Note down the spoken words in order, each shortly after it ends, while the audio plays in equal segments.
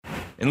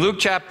In Luke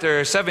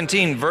chapter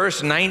 17,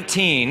 verse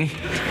 19,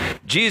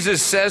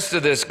 Jesus says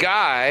to this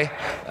guy,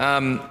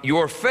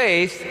 your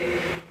faith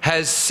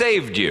has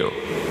saved you.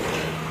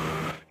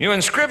 You know,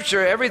 in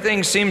Scripture,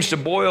 everything seems to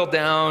boil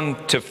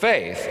down to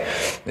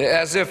faith,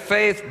 as if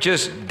faith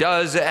just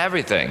does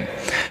everything.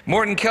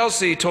 Morton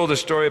Kelsey told a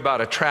story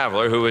about a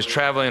traveler who was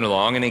traveling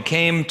along, and he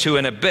came to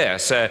an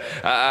abyss,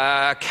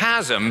 a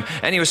chasm,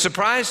 and he was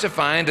surprised to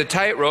find a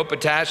tightrope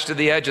attached to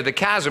the edge of the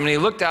chasm. And he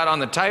looked out on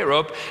the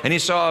tightrope, and he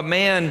saw a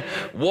man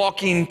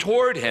walking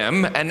toward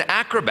him, an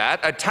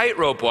acrobat, a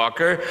tightrope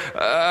walker,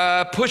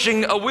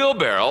 pushing a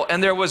wheelbarrow,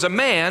 and there was a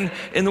man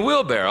in the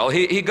wheelbarrow.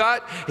 He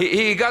got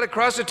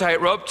across the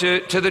tightrope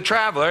to the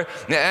traveler,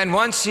 and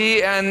once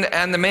he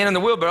and the man in the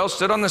wheelbarrow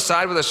stood on the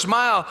side with a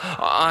smile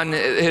on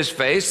his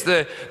face,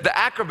 the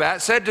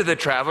acrobat said to the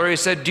traveler, he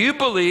said, "Do you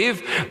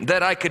believe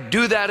that I could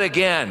do that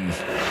again?"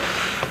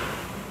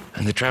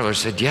 And the traveler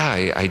said,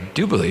 "Yeah, I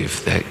do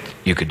believe that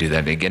you could do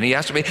that again." He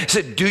asked me, he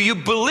said, "Do you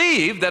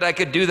believe that I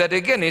could do that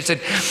again?" He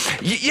said,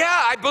 "Yeah,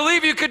 I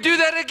believe you could do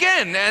that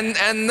again."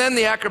 And then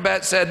the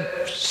acrobat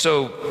said,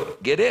 "So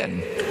get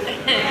in."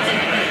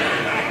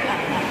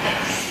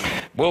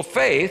 Well,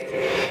 faith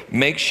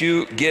makes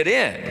you get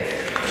in.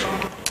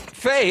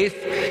 Faith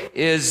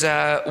is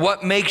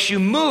what makes you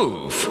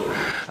move.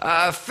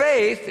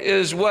 Faith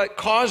is what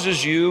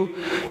causes you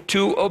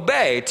to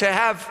obey. To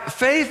have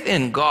faith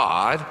in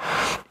God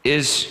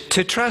is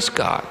to trust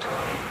God.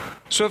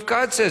 So if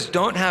God says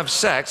don't have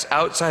sex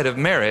outside of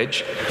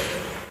marriage,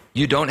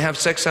 you don't have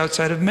sex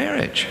outside of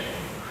marriage.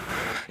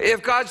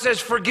 If God says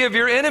forgive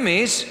your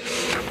enemies,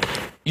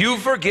 you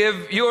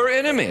forgive your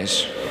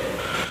enemies.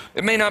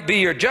 It may not be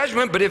your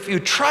judgment, but if you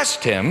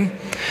trust Him,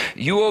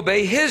 you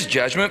obey His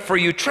judgment, for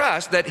you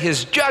trust that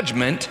His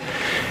judgment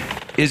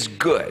is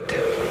good.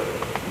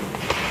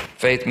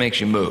 Faith makes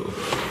you move,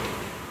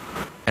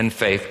 and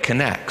faith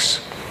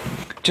connects.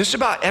 Just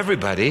about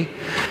everybody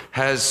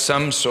has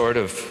some sort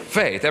of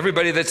faith.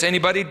 Everybody that's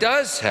anybody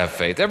does have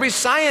faith. Every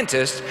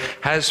scientist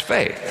has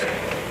faith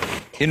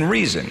in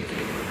reason.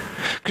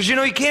 Because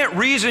you can't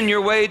reason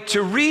your way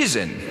to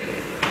reason.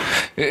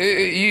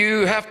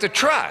 You have to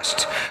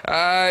trust.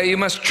 You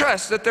must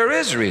trust that there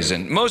is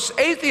reason. Most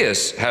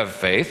atheists have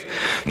faith.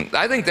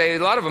 I think a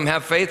lot of them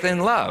have faith in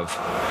love.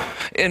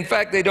 In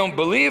fact, they don't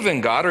believe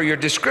in God or your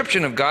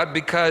description of God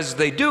because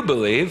they do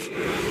believe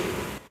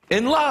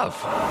in love.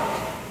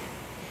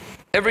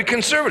 Every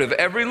conservative,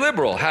 every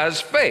liberal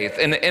has faith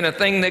in a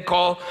thing they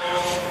call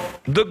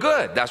the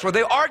good. That's where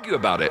they argue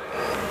about it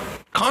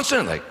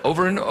constantly,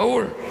 over and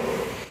over.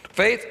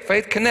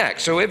 Faith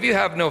connects. So if you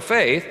have no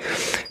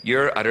faith,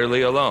 you're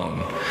utterly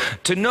alone.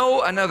 To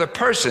know another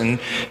person,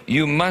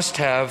 you must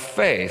have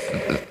faith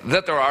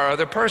that there are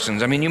other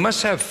persons. You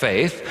must have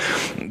faith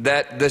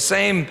that the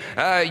same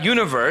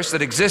universe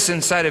that exists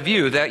inside of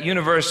you, that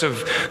universe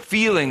of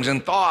feelings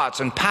and thoughts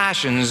and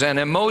passions and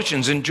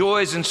emotions and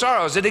joys and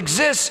sorrows, it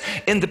exists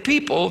in the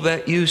people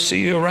that you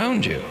see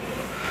around you.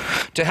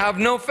 To have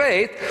no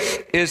faith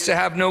is to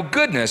have no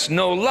goodness,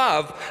 no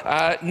love,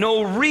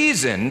 no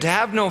reason. To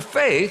have no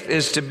faith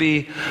is to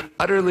be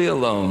utterly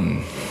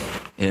alone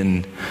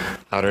in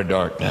outer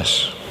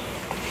darkness.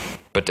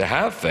 But to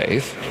have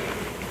faith,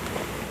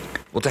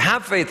 to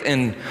have faith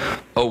in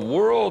a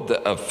world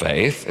of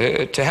faith,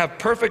 to have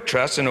perfect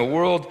trust in a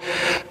world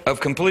of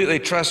completely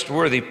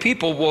trustworthy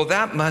people,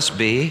 that must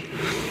be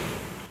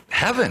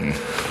heaven.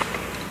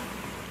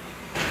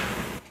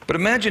 But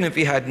imagine if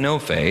you had no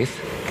faith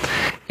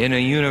in a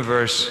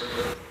universe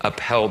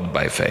upheld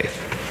by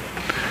faith.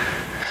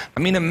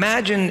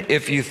 Imagine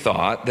if you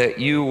thought that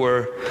you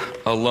were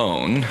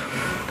alone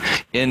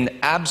in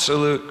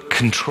absolute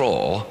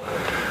control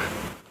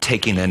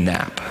taking a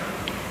nap,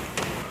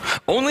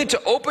 only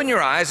to open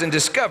your eyes and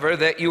discover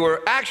that you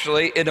were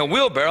actually in a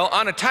wheelbarrow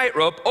on a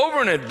tightrope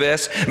over an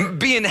abyss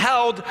being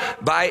held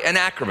by an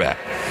acrobat.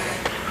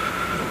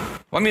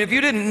 If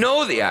you didn't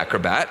know the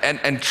acrobat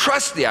and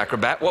trust the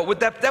acrobat, what would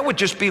that would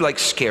just be like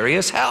scary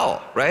as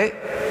hell, right?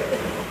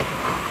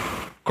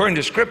 According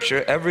to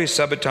Scripture, every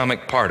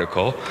subatomic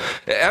particle,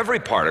 every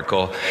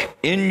particle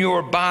in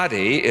your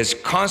body is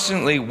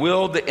constantly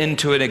willed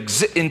into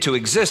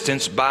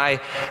existence by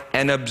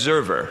an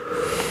observer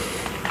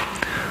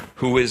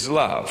who is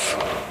love,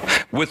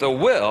 with a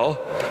will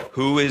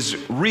who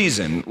is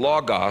reason,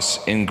 logos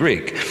in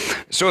Greek.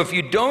 So if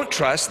you don't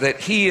trust that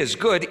He is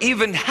good,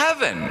 even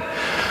heaven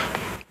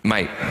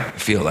might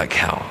feel like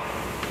hell.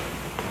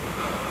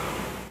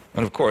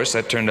 And of course,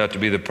 that turned out to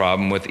be the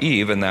problem with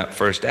Eve and that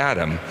first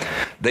Adam.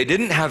 They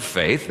didn't have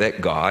faith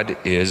that God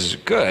is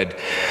good,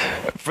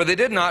 for they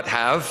did not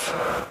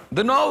have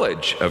the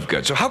knowledge of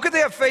good. So how could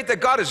they have faith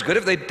that God is good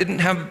if they didn't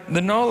have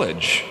the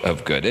knowledge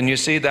of good? And you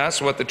see, that's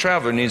what the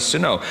traveler needs to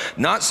know.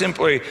 Not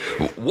simply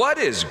what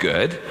is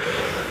good,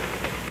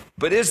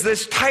 but is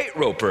this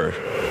tightrope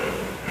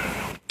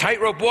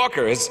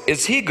walker,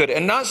 is he good?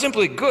 And not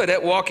simply good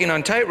at walking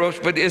on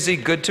tightropes, but is he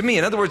good to me?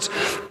 In other words,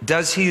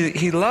 does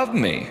he love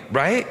me,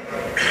 right?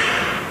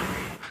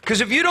 Because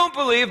if you don't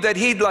believe that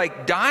he'd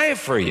like die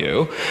for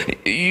you,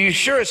 you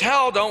sure as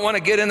hell don't want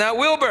to get in that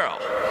wheelbarrow.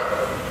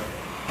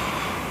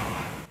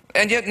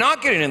 And yet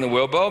not getting in the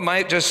wheelbarrow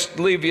might just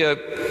leave you,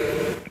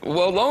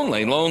 well,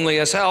 lonely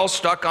as hell,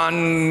 stuck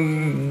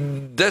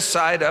on this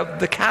side of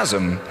the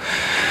chasm.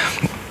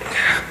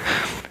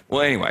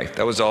 Well, anyway,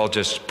 that was all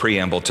just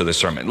preamble to the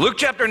sermon. Luke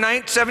chapter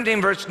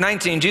 17, verse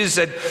 19, Jesus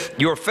said,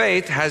 your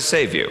faith has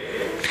saved you.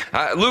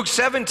 Luke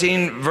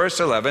 17, verse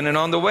 11, and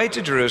on the way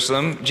to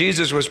Jerusalem,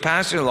 Jesus was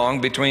passing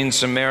along between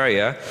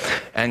Samaria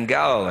and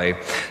Galilee.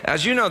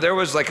 As you know, there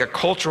was like a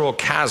cultural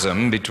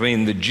chasm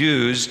between the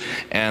Jews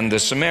and the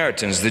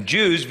Samaritans. The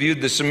Jews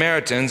viewed the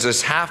Samaritans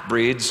as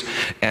half-breeds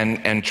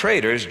and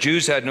traitors.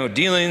 Jews had no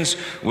dealings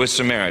with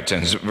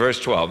Samaritans. Verse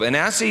 12, and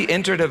as he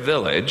entered a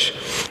village,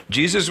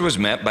 Jesus was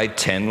met by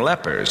 10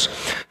 lepers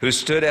who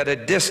stood at a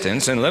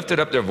distance and lifted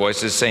up their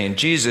voices, saying,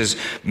 Jesus,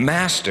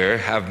 Master,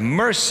 have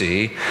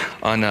mercy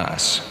on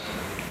us.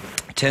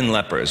 10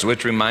 lepers,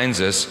 which reminds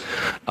us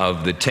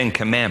of the 10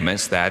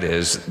 commandments, that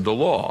is the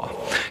law.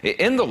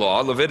 In the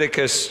law,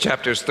 Leviticus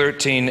chapters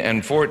 13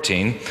 and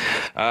 14,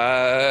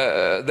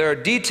 there are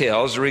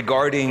details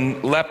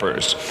regarding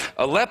lepers.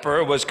 A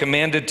leper was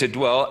commanded to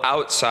dwell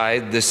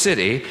outside the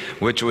city,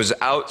 which was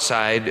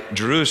outside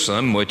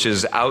Jerusalem, which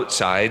is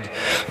outside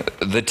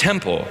the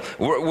temple.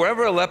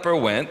 Wherever a leper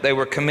went, they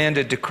were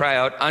commanded to cry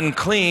out,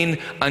 unclean,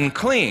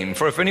 unclean.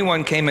 For if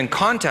anyone came in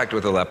contact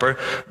with a leper,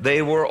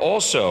 they were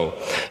also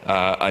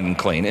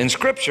unclean. In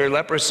Scripture,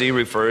 leprosy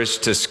refers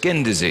to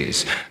skin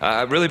disease,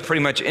 really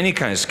pretty much any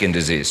kind of skin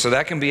disease. So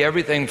that can be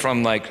everything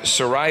from like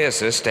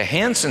psoriasis to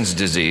Hansen's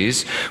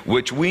disease,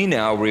 which we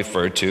now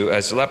refer to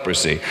as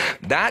leprosy.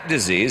 That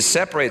disease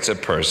separates a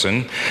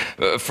person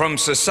from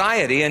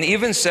society and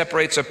even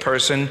separates a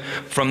person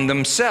from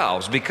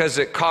themselves because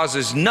it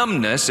causes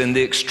numbness in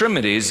the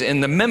extremities,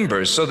 in the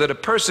members, so that a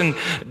person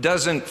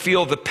doesn't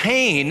feel the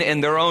pain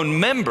in their own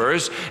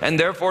members and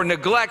therefore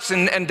neglects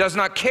and does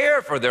not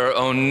care for their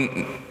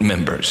own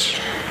members.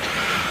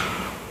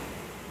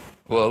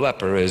 Well, a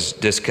leper is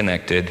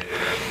disconnected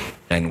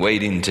and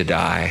waiting to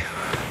die.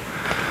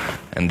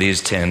 And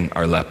these 10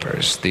 are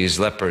lepers. These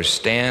lepers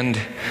stand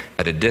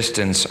at a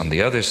distance on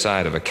the other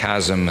side of a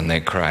chasm and they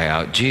cry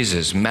out,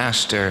 Jesus,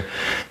 Master,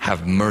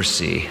 have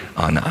mercy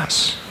on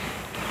us.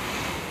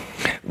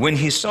 When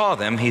he saw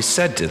them, he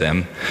said to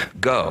them,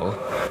 go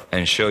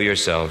and show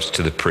yourselves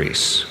to the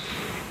priests.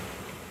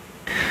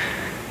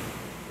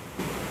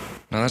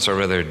 Now that's a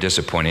rather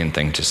disappointing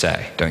thing to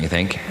say, don't you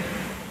think?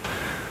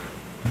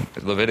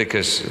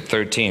 Leviticus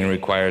 13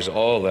 requires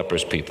all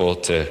leprous people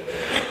to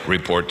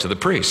report to the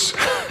priests.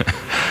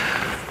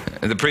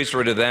 The priests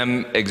were to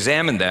them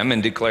examine them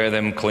and declare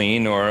them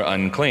clean or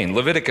unclean.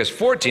 Leviticus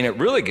 14, it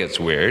really gets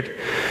weird.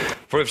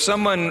 For if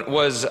someone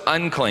was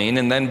unclean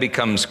and then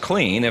becomes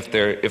clean, if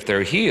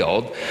they're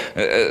healed,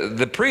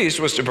 the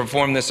priest was to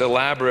perform this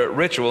elaborate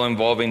ritual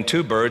involving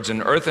 2 birds,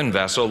 an earthen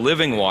vessel,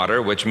 living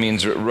water, which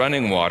means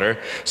running water,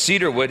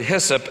 cedar wood,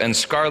 hyssop, and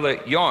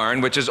scarlet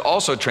yarn, which is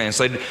also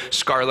translated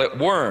scarlet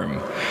worm.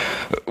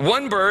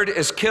 One bird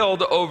is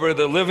killed over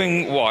the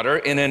living water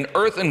in an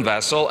earthen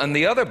vessel, and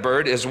the other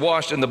bird is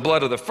washed in the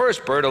blood of the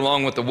first bird,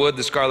 along with the wood,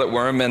 the scarlet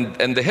worm,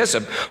 and the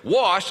hyssop,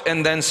 washed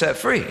and then set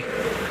free.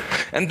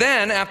 And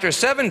then, after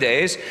 7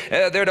 days,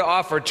 they're to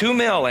offer 2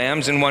 male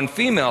lambs and 1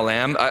 female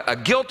lamb, a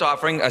guilt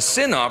offering, a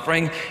sin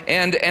offering,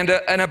 and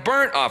a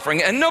burnt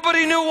offering. And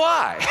nobody knew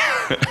why.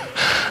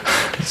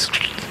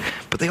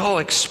 But they all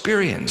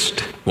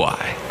experienced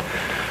why.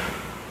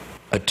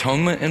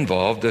 Atonement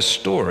involved a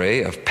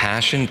story of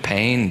passion,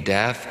 pain,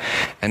 death,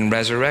 and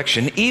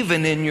resurrection,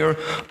 even in your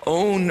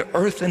own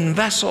earthen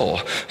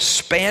vessel,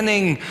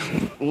 spanning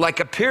like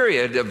a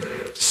period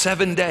of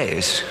 7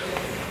 days.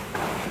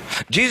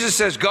 Jesus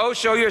says, go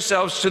show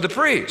yourselves to the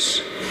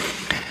priests.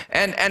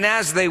 And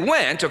as they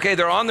went, okay,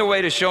 they're on their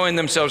way to showing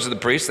themselves to the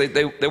priests.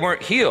 They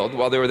weren't healed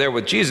while they were there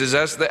with Jesus.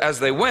 As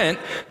they went,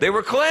 they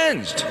were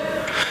cleansed.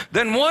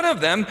 Then one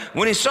of them,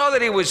 when he saw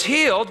that he was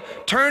healed,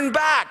 turned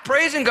back,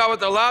 praising God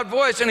with a loud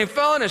voice, and he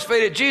fell on his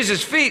face at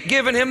Jesus' feet,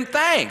 giving him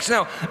thanks.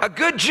 Now, a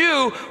good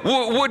Jew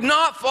would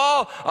not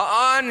fall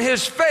on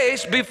his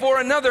face before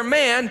another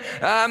man,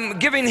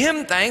 giving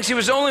him thanks. He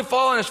was only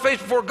falling on his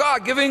face before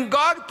God, giving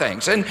God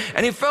thanks. And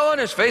he fell on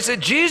his face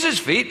at Jesus'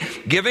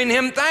 feet, giving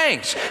him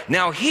thanks.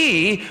 Now, he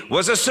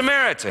was a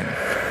Samaritan.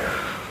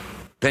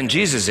 Then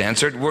Jesus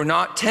answered, were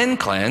not 10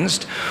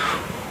 cleansed?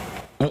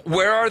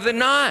 Where are the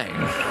 9?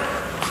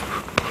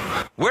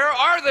 Where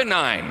are the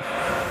 9?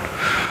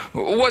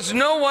 Was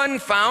no one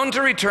found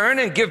to return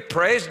and give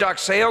praise,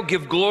 doxeo,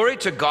 give glory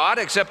to God,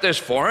 except this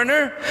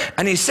foreigner?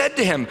 And he said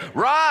to him,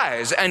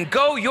 rise and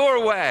go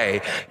your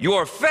way.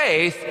 Your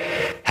faith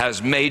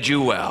has made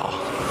you well.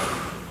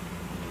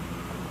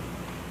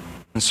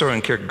 And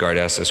Soren Kierkegaard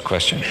asked this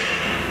question.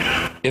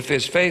 If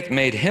his faith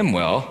made him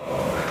well,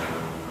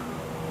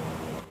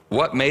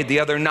 what made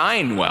the other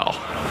 9 well?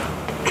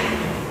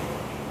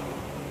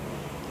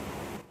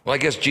 Well, I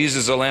guess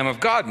Jesus, the Lamb of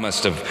God,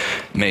 must have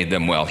made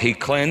them well. He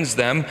cleansed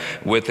them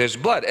with his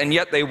blood. And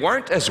yet they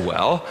weren't as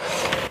well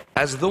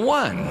as the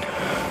one.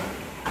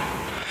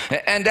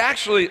 And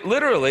actually,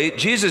 literally,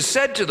 Jesus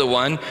said to the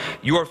one,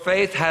 your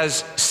faith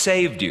has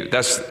saved you.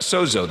 That's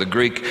sozo, the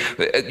Greek.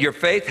 Your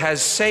faith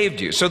has saved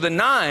you. So the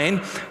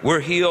 9 were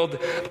healed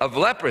of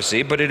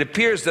leprosy, but it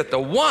appears that the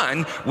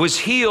one was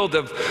healed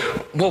of,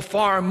 well,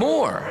 far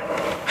more.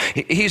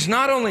 He's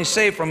not only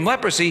saved from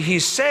leprosy,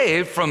 he's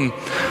saved from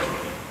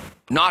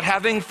not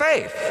having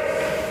faith.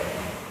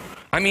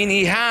 I mean,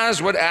 he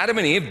has what Adam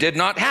and Eve did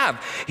not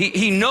have.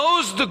 He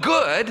knows the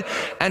good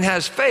and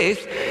has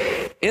faith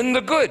in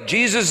the good.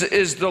 Jesus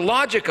is the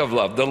logic of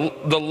love, the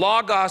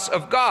logos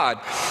of God.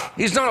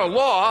 He's not a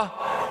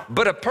law,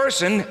 but a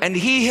person, and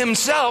he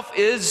himself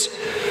is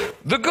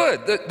the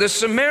good. The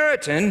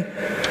Samaritan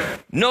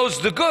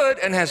knows the good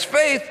and has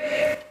faith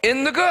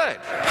in the good.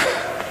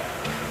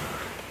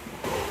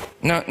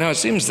 Now it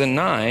seems the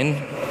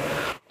 9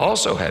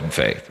 also had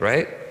faith,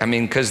 right? I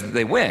mean, because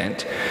they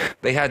went,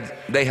 they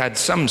had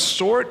some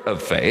sort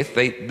of faith.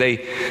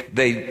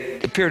 They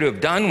appear to have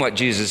done what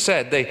Jesus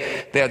said.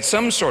 They had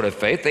some sort of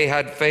faith. They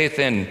had faith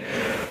in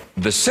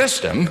the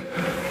system,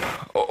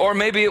 or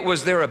maybe it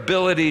was their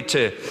ability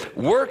to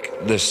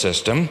work the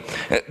system.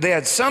 They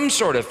had some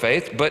sort of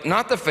faith, but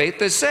not the faith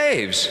that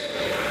saves.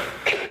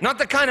 Not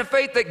the kind of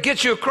faith that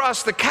gets you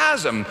across the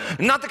chasm.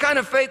 Not the kind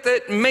of faith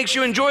that makes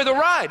you enjoy the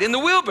ride in the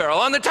wheelbarrow,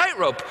 on the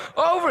tightrope,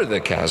 over the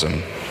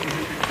chasm.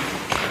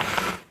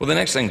 Well, the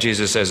next thing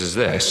Jesus says is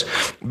this.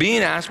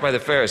 Being asked by the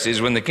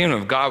Pharisees when the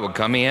kingdom of God would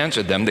come, he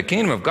answered them, the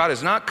kingdom of God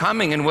is not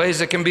coming in ways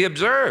that can be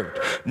observed.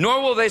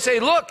 Nor will they say,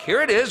 look,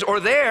 here it is, or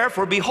there,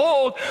 for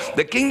behold,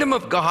 the kingdom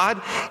of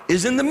God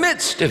is in the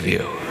midst of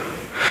you.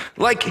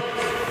 Like,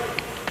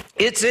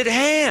 it's at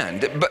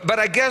hand, but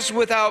I guess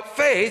without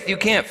faith, you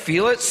can't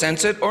feel it,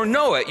 sense it, or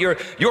know it.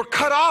 You're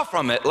cut off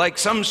from it like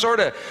some sort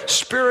of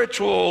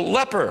spiritual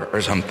leper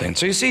or something.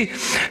 So you see,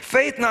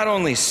 faith not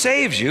only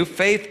saves you,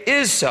 faith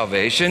is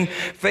salvation.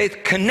 Faith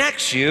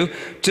connects you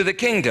to the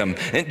kingdom.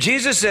 And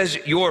Jesus says,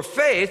 your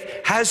faith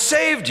has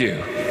saved you.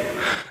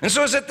 And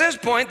so it's at this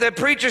point that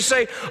preachers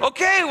say,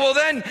 okay, well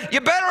then,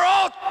 you better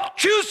all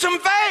choose some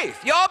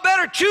faith. Y'all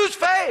better choose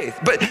faith.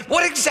 But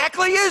what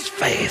exactly is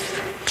faith?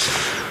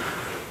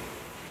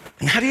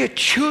 And how do you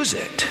choose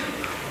it?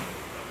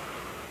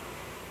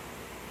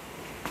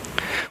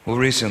 Well,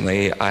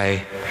 recently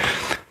I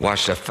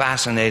watched a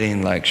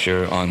fascinating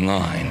lecture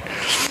online.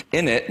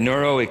 In it,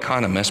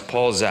 neuroeconomist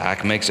Paul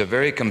Zak makes a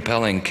very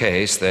compelling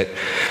case that,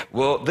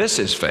 well, this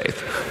is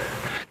faith.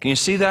 Can you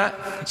see that?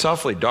 It's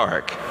awfully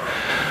dark.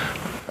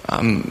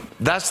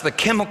 That's the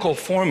chemical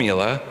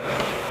formula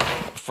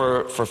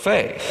for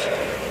faith.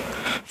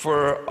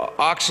 For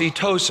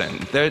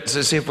oxytocin. Let's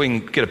see if we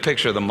can get a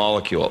picture of the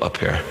molecule up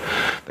here.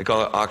 They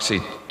call it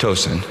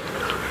oxytocin.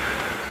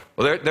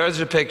 Well, there's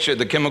a picture,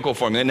 the chemical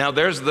formula. Now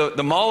there's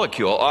the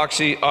molecule,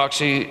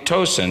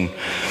 oxytocin.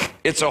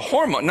 It's a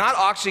hormone, not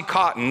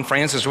Oxycontin.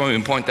 Francis won't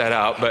even point that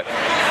out, but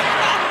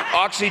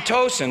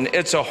oxytocin,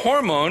 it's a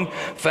hormone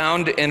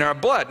found in our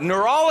blood.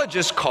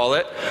 Neurologists call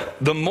it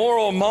the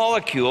moral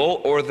molecule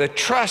or the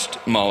trust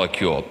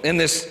molecule. In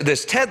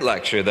this TED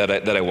lecture that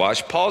I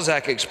watched, Paul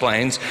Zak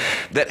explains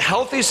that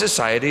healthy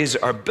societies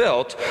are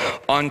built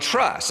on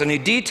trust. And he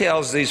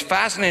details these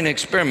fascinating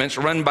experiments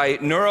run by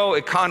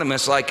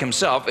neuroeconomists like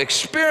himself,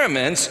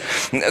 experiments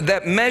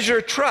that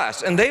measure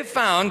trust. And they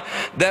found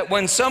that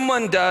when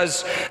someone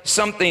does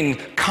something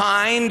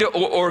kind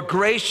or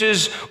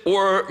gracious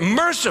or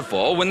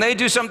merciful, when they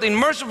do something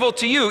merciful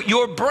to you,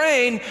 your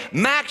brain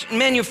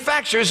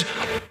manufactures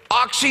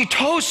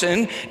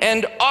oxytocin,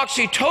 and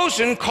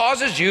oxytocin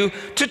causes you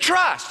to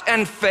trust.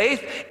 And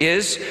faith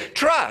is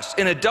trust.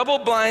 In a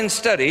double-blind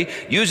study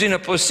using a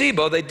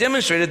placebo, they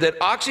demonstrated that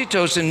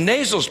oxytocin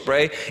nasal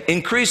spray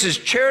increases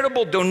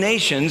charitable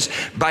donations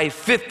by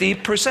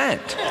 50%.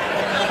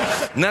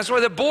 And that's why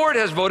the board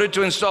has voted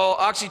to install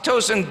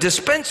oxytocin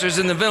dispensers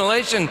in the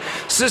ventilation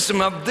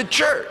system of the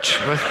church.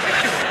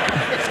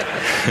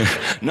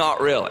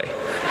 Not really.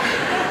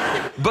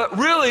 But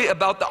really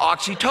about the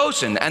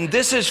oxytocin. And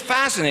this is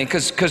fascinating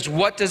because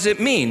what does it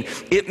mean?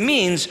 It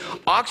means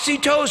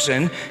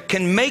oxytocin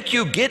can make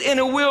you get in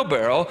a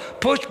wheelbarrow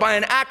pushed by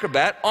an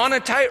acrobat on a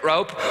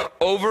tightrope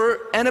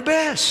over an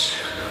abyss.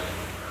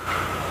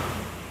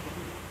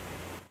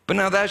 But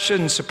now that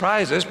shouldn't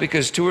surprise us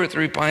because 2 or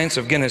 3 pints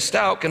of Guinness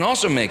Stout can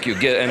also make you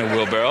get in a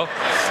wheelbarrow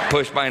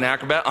pushed by an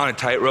acrobat on a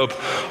tightrope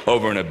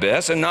over an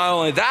abyss. And not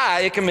only that,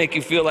 it can make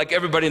you feel like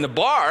everybody in the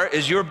bar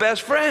is your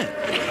best friend.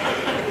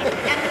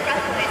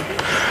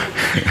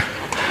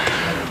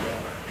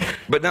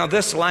 But now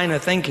this line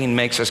of thinking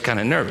makes us kind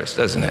of nervous,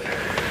 doesn't it?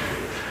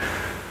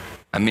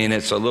 I mean,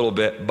 it's a little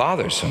bit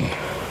bothersome.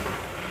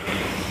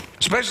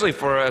 Especially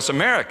for us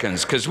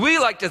Americans, because we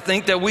like to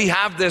think that we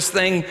have this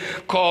thing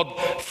called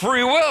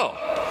free will.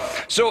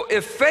 So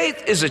if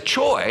faith is a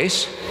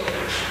choice,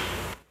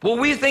 well,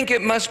 we think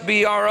it must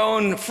be our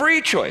own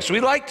free choice.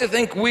 We like to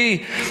think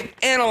we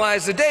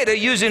analyze the data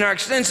using our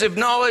extensive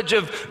knowledge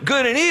of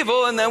good and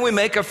evil, and then we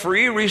make a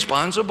free,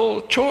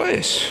 responsible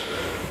choice.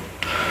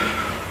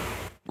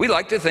 We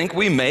like to think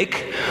we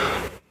make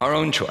our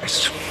own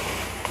choice.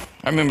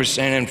 I remember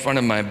standing in front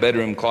of my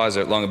bedroom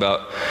closet long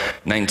about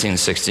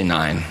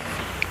 1969.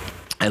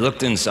 I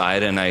looked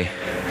inside and I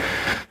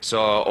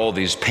saw all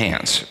these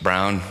pants,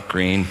 brown,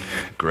 green,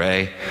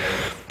 gray,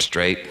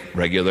 straight,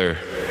 regular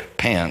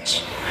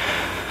pants.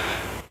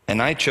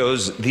 And I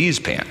chose these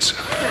pants.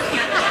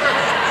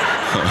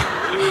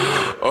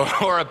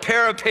 Or a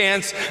pair of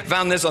pants,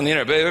 found this on the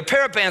internet, but a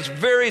pair of pants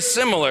very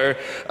similar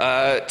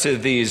to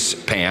these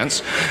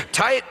pants.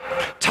 Tight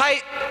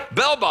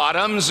bell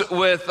bottoms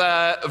with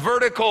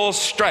vertical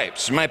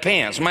stripes, my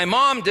pants. My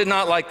mom did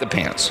not like the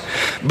pants,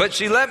 but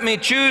she let me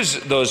choose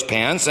those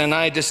pants, and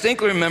I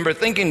distinctly remember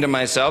thinking to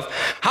myself,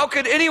 how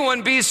could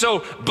anyone be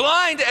so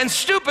blind and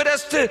stupid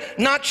as to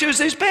not choose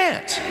these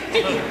pants?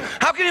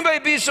 How could anybody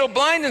be so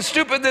blind and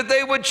stupid that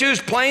they would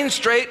choose plain,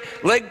 straight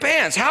leg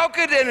pants? How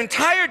could an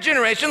entire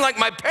generation, like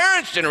my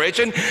parents'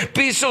 generation,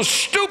 be so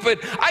stupid?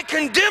 I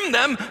condemn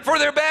them for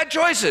their bad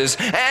choices,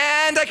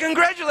 and I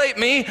congratulate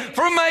me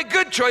for my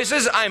good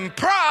choices. I'm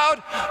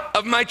proud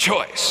of my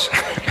choice.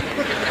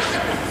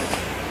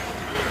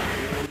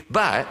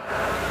 But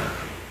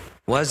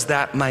was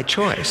that my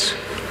choice?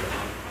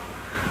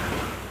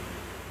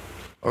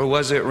 Or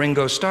was it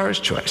Ringo Starr's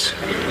choice?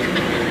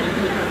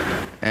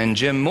 And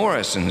Jim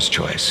Morrison's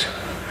choice?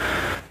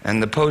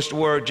 And the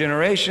post-war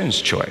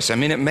generation's choice? I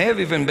mean, it may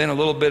have even been a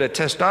little bit of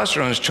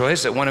testosterone's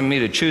choice that wanted me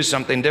to choose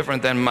something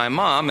different than my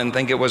mom and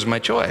think it was my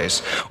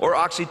choice. Or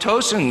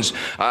oxytocin's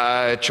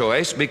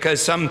choice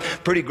because some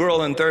pretty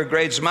girl in third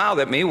grade smiled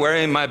at me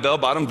wearing my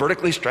bell-bottom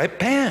vertically striped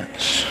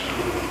pants.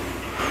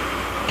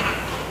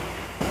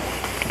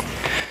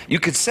 You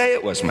could say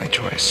it was my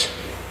choice.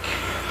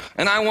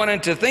 And I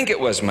wanted to think it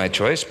was my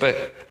choice,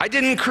 but I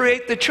didn't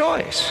create the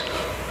choice.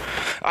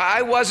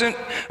 I wasn't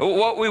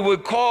what we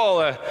would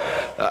call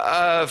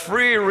a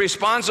free,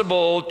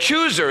 responsible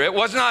chooser. It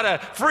was not a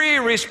free,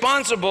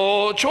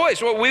 responsible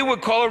choice, what we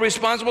would call a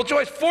responsible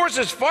choice.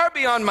 Forces far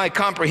beyond my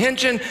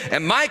comprehension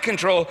and my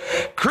control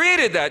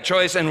created that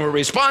choice and were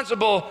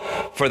responsible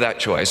for that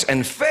choice.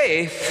 And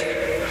faith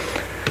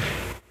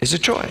is a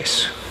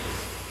choice.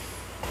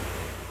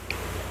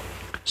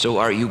 So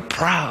are you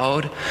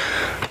proud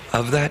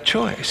of that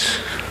choice?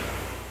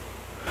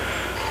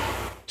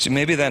 See,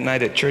 maybe that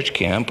night at church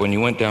camp when you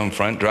went down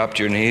front, dropped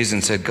your knees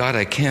and said, God,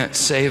 I can't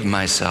save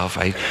myself.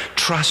 I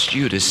trust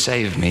you to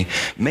save me.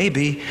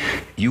 Maybe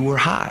you were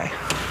high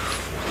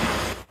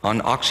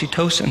on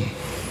oxytocin.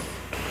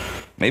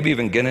 Maybe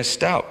even Guinness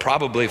Stout.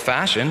 Probably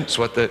fashion. It's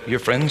what your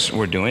friends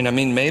were doing. I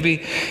mean,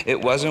 maybe it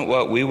wasn't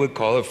what we would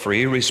call a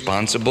free,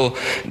 responsible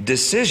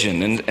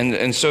decision.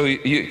 And so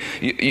you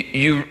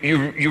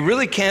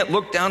really can't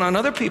look down on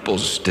other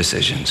people's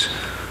decisions.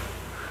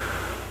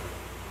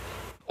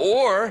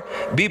 Or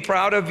be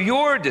proud of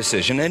your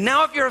decision. And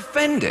now if you're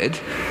offended,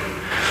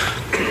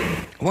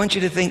 I want you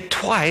to think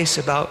twice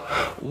about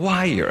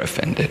why you're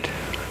offended.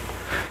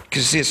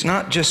 Because see, it's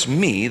not just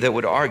me that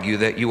would argue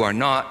that you are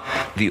not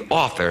the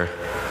author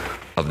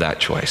of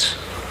that choice.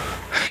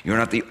 You're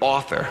not the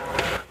author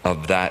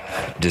of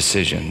that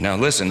decision. Now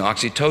listen,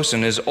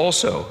 oxytocin is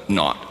also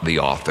not the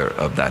author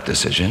of that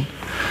decision.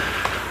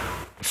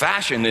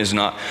 Fashion is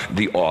not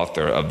the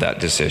author of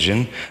that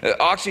decision.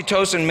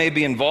 Oxytocin may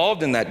be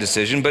involved in that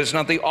decision, but it's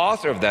not the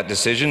author of that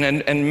decision,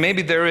 and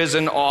maybe there is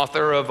an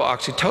author of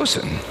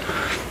oxytocin.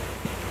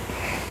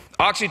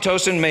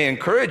 Oxytocin may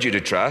encourage you to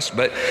trust,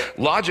 but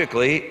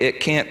logically it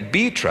can't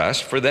be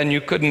trust, for then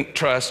you couldn't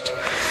trust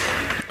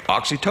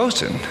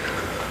oxytocin.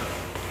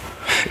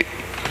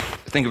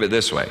 Think of it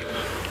this way.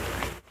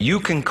 You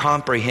can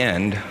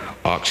comprehend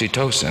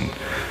oxytocin,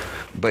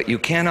 but you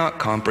cannot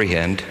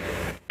comprehend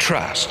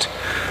trust.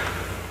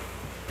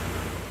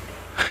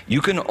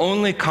 You can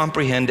only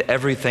comprehend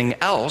everything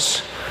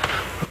else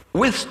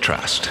with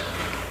trust.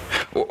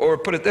 Or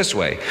put it this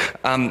way,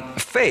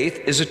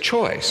 faith is a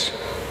choice,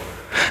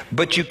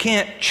 but you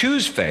can't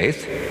choose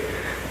faith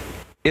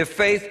if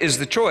faith is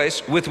the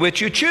choice with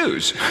which you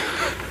choose.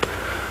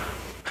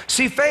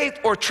 See, faith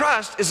or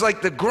trust is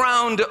like the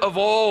ground of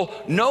all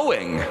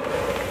knowing.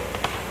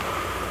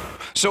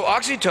 So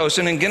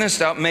oxytocin and Guinness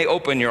Stout may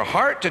open your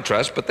heart to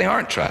trust, but they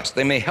aren't trust.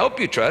 They may help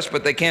you trust,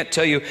 but they can't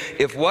tell you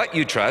if what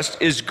you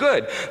trust is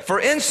good. For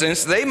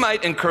instance, they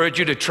might encourage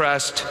you to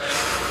trust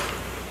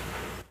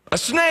a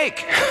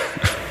snake.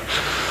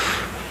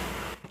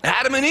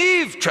 Adam and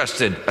Eve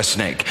trusted a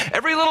snake.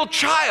 Every little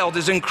child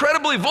is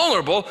incredibly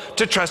vulnerable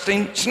to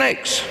trusting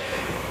snakes.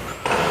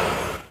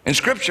 In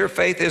Scripture,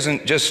 faith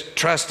isn't just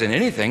trust in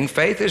anything.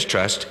 Faith is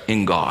trust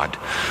in God.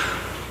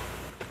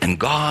 And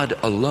God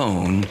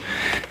alone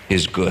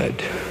is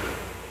good.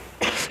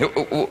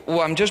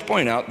 Well, I'm just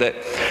pointing out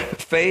that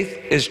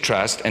faith is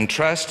trust, and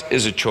trust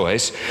is a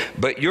choice,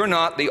 but you're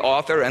not the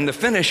author and the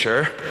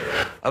finisher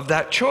of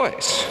that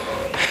choice.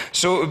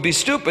 So it would be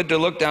stupid to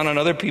look down on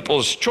other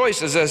people's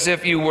choices as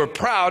if you were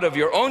proud of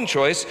your own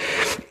choice,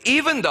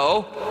 even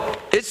though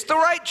it's the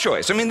right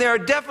choice. I mean, there are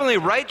definitely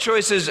right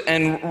choices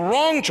and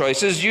wrong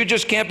choices. You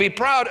just can't be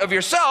proud of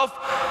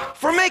yourself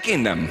for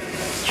making them.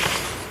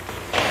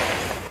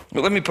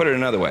 Well, let me put it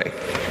another way.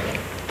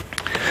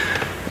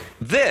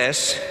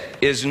 This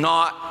is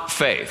not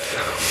faith.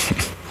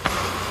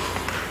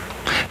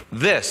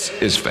 This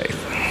is faith.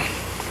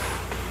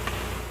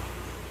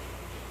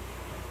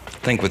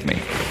 Think with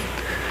me.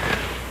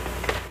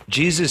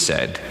 Jesus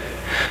said,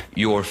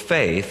 "Your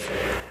faith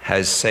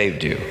has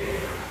saved you."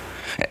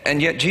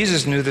 And yet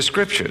Jesus knew the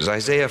scriptures.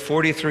 Isaiah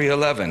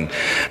 43:11,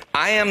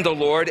 "I am the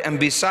Lord, and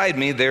beside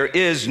me there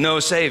is no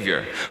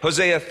Savior."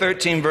 Hosea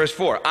 13 verse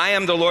 4, "I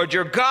am the Lord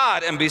your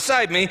God, and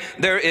beside me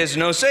there is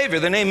no Savior."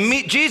 The name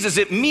Jesus,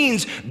 it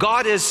means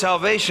God is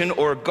salvation,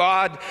 or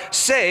God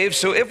saves.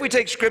 So if we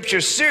take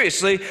scripture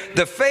seriously,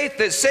 the faith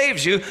that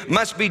saves you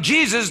must be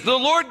Jesus, the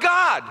Lord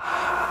God,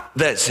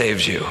 that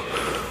saves you.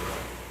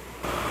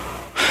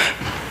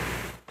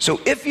 So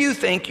if you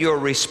think you're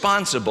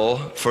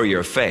responsible for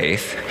your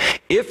faith,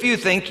 if you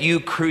think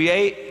you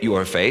create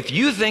your faith,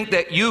 you think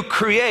that you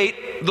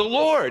create the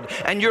Lord,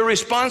 and you're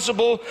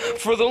responsible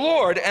for the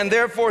Lord, and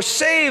therefore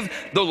save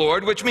the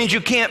Lord, which means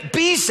you can't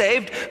be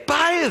saved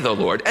by the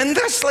Lord. And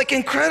that's like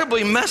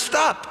incredibly messed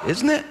up,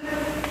 isn't it?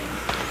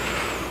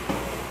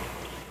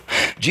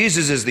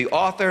 Jesus is the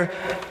author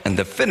and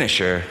the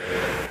finisher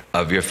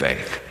of your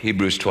faith.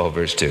 Hebrews 12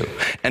 verse 2.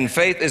 And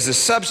faith is the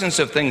substance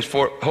of things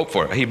hoped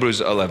for.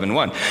 Hebrews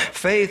 11:1.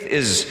 Faith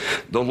is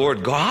the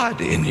Lord God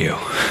in you,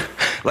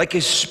 like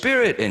His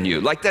Spirit in you,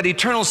 like that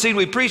eternal seed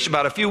we preached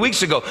about a few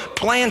weeks ago,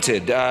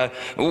 planted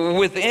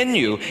within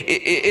you.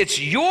 It's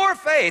your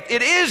faith.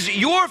 It is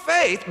your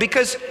faith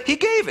because He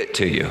gave it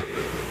to you.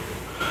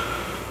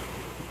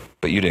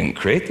 But you didn't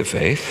create the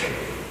faith.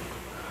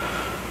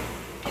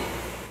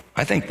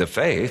 I think the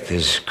faith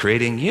is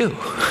creating you.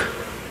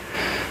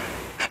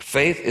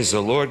 Faith is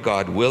the Lord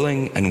God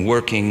willing and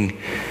working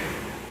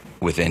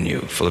within you.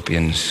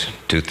 Philippians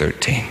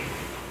 2:13.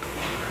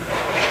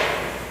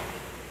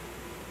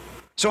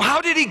 So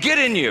how did He get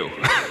in you?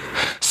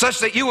 Such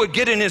that you would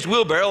get in His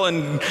wheelbarrow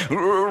and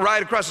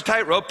ride across a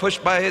tightrope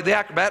pushed by the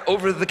acrobat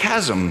over the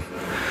chasm.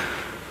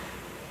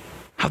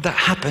 How'd that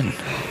happen?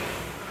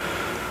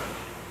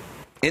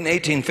 In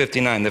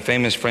 1859, the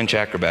famous French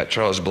acrobat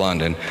Charles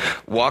Blondin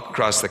walked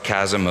across the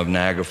chasm of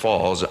Niagara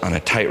Falls on a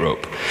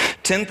tightrope.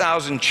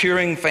 10,000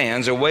 cheering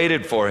fans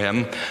awaited for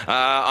him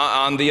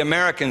on the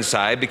American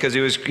side because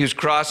he was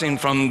crossing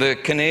from the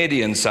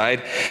Canadian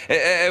side.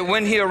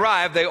 When he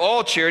arrived, they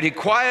all cheered. He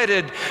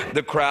quieted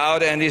the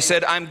crowd and he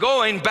said, "I'm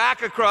going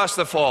back across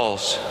the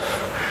falls.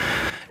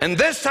 And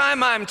this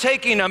time I'm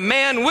taking a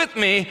man with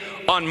me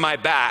on my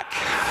back."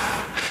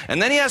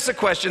 And then he asked the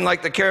question,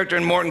 like the character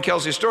in Morton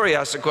Kelsey's story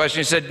asked the question.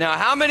 He said, "Now,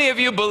 how many of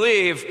you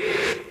believe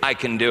I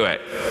can do it?"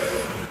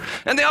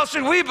 And they all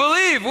said, "We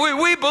believe,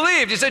 we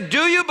believed." He said,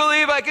 "Do you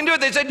believe I can do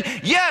it?" They said,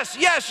 "Yes,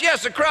 yes,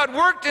 yes." The crowd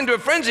worked into a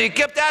frenzy. He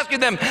kept asking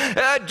them,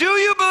 "Do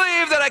you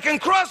believe that I can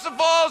cross the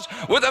falls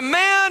with a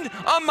man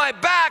on my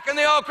back?" And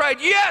they all cried,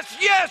 "Yes,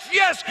 yes,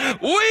 yes,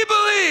 we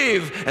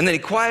believe." And then he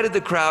quieted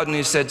the crowd and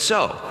he said,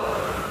 "So,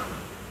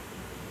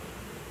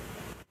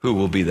 who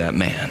will be that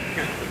man?"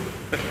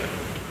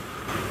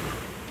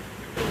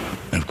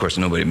 And of course,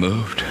 nobody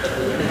moved.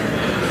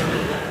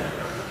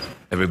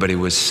 Everybody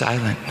was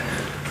silent.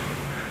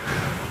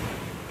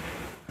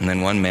 And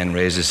then one man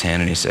raised his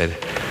hand and he said,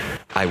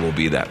 "I will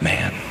be that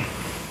man."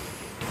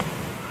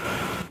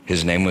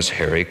 His name was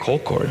Harry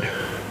Colcord.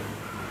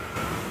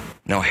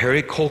 Now,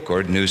 Harry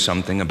Colcord knew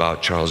something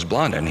about Charles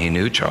Blondin. He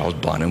knew Charles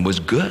Blondin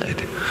was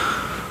good.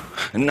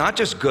 And not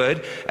just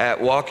good at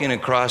walking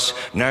across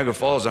Niagara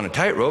Falls on a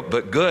tightrope,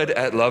 but good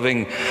at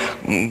loving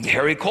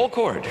Harry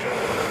Colcord.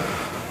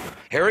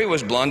 Harry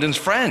was Blondin's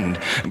friend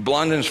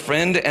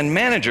and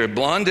manager.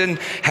 Blondin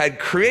had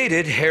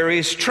created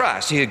Harry's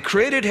trust. He had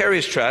created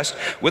Harry's trust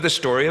with a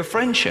story of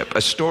friendship, a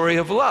story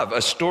of love,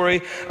 a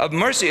story of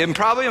mercy. It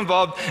probably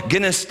involved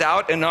Guinness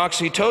Stout and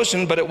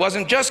oxytocin, but it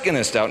wasn't just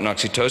Guinness Stout and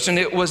oxytocin.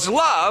 It was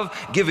love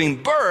giving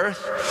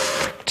birth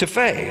to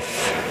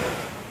faith.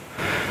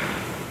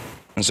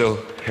 And so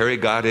Harry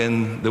got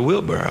in the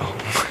wheelbarrow.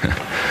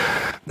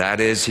 That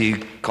is, he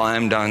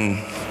climbed on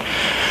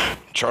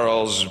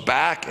Charles'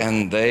 back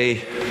and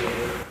they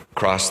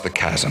crossed the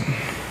chasm.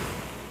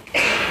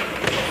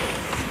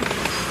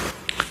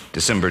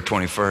 December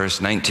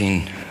 21st,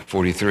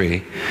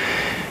 1943,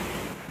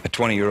 a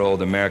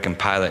 20-year-old American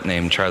pilot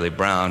named Charlie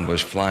Brown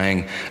was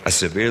flying a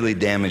severely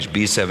damaged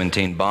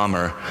B-17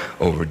 bomber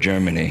over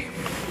Germany.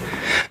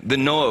 The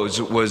nose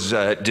was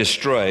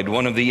destroyed.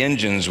 One of the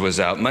engines was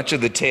out. Much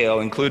of the tail,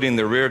 including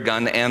the rear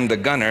gun and the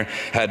gunner,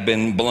 had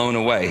been blown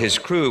away. His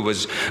crew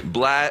was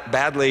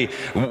badly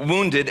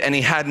wounded, and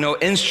he had no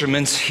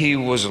instruments. He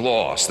was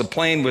lost. The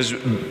plane was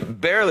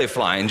barely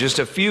flying, just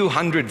a few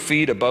hundred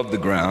feet above the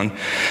ground.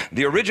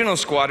 The original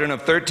squadron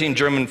of 13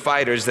 German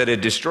fighters that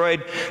had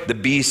destroyed the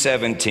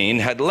B-17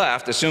 had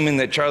left, assuming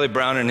that Charlie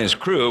Brown and his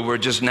crew were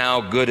just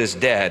now good as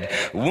dead.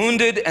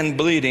 Wounded and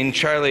bleeding,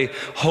 Charlie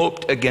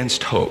hoped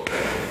against hope.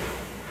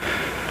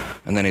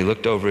 And then he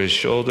looked over his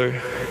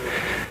shoulder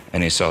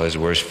and he saw his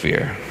worst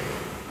fear.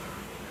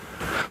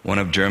 One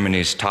of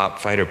Germany's top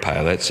fighter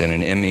pilots in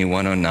an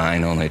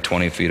Me-109 only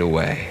 20 feet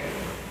away.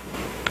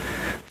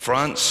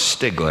 Franz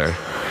Stigler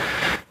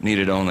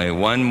needed only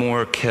one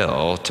more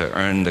kill to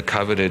earn the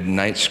coveted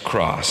Knight's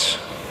Cross.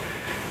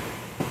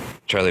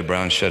 Charlie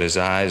Brown shut his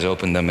eyes,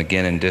 opened them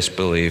again in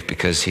disbelief,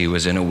 because he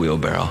was in a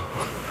wheelbarrow,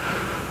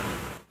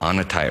 on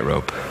a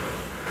tightrope,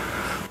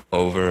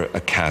 over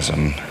a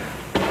chasm.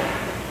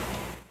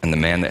 And the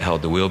man that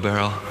held the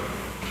wheelbarrow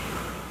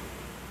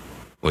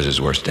was his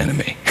worst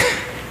enemy.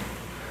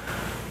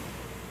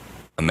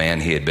 A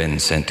man he had been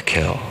sent to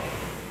kill.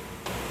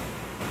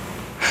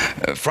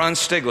 Franz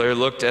Stigler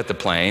looked at the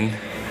plane,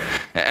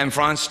 and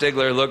Franz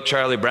Stigler looked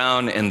Charlie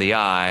Brown in the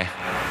eye,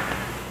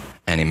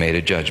 and he made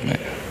a judgment.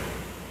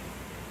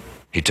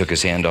 He took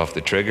his hand off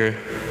the trigger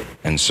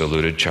and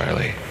saluted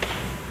Charlie.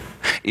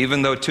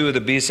 Even though 2 of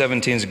the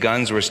B-17's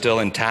guns were still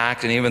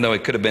intact, and even though he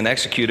could have been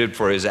executed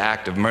for his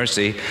act of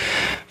mercy,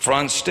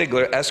 Franz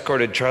Stigler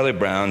escorted Charlie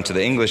Brown to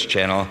the English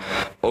Channel,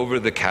 over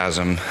the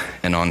chasm,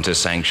 and onto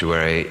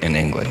sanctuary in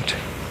England.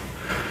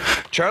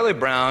 Charlie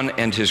Brown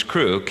and his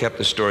crew kept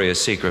the story a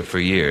secret for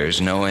years,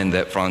 knowing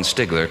that Franz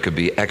Stigler could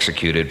be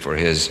executed for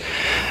his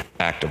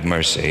act of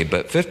mercy.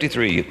 But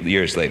 53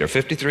 years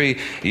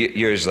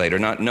later,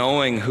 not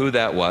knowing who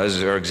that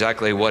was or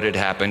exactly what had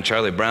happened,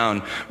 Charlie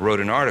Brown wrote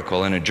an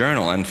article in a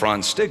journal, and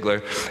Franz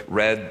Stigler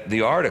read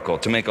the article.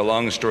 To make a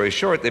long story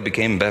short, they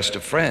became best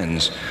of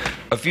friends.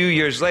 A few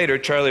years later,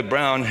 Charlie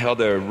Brown held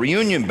a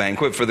reunion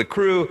banquet for the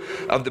crew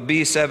of the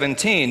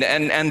B-17,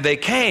 and they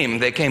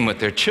came with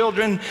their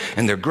children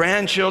and their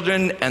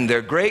grandchildren and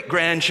their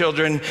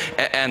great-grandchildren,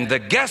 and the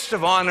guest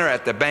of honor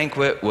at the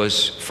banquet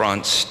was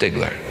Franz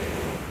Stigler.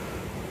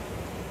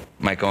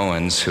 Mike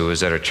Owens, who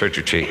was at our church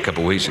retreat a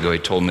couple weeks ago, he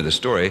told me the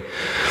story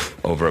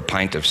over a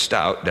pint of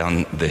stout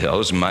down the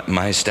hills,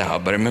 my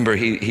stout. But I remember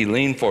he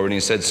leaned forward and he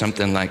said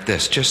something like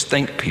this: just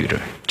think,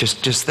 Peter,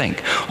 just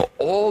think.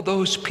 All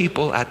those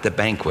people at the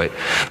banquet,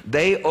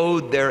 they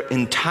owed their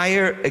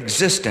entire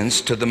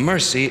existence to the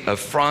mercy of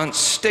Franz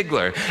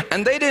Stigler,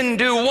 and they didn't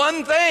do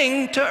one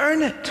thing to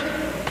earn it.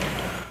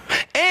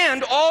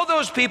 And all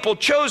those people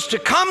chose to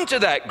come to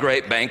that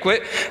great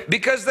banquet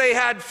because they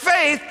had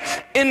faith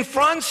in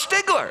Franz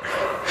Stigler.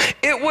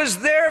 It was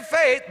their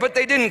faith, but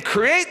they didn't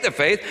create the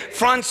faith.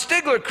 Franz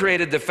Stigler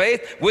created the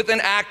faith with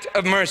an act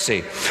of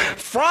mercy.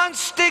 Franz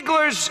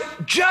Stigler's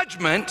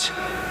judgment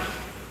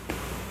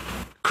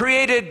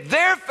created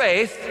their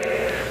faith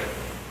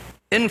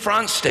in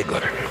Franz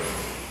Stigler.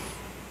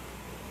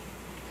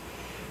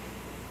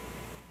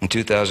 And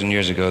 2,000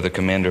 years ago, the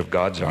commander of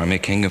God's army,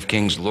 King of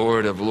kings,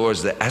 Lord of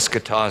lords, the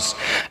eschatos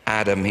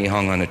Adam, he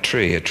hung on a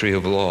tree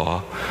of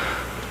law.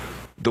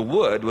 The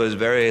wood was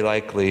very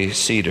likely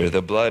cedar.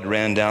 The blood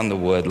ran down the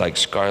wood like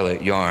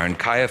scarlet yarn.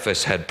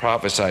 Caiaphas had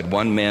prophesied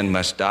one man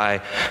must die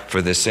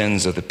for the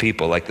sins of the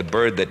people, like the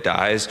bird that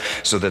dies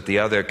so that the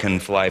other can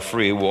fly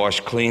free,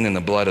 washed clean in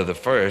the blood of the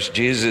first.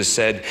 Jesus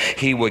said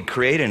he would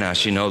create in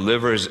us,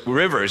 rivers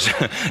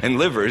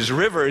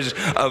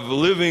of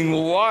living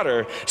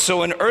water.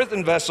 So an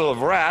earthen vessel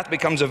of wrath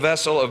becomes a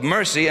vessel of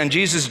mercy, and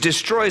Jesus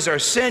destroys our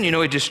sin.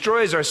 He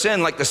destroys our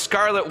sin like the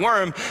scarlet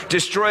worm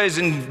destroys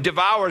and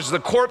devours the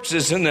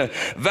corpses in the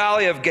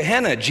valley of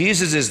Gehenna.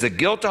 Jesus is the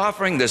guilt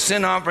offering, the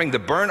sin offering, the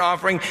burnt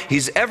offering.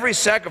 He's every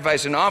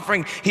sacrifice and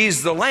offering.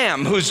 He's the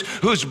lamb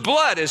whose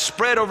blood is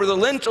spread over the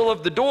lintel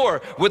of the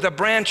door with a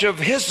branch of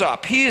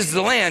hyssop. He is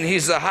the lamb.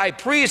 He's the high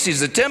priest.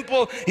 He's the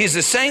temple. He's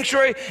the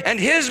sanctuary. And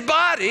his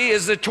body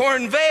is the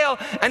torn veil.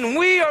 And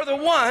we are the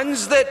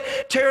ones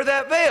that tear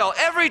that veil.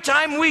 Every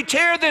time we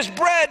tear this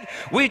bread,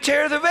 we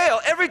tear the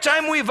veil. Every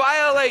time we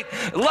violate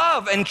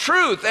love and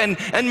truth and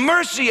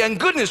mercy and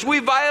goodness, we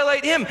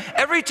violate him.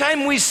 Every time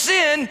we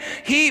sin,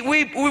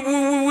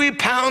 we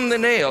pound the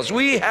nails.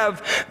 We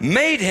have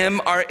made him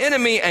our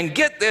enemy, and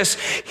get this,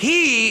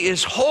 he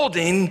is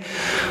holding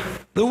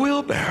the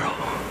wheelbarrow.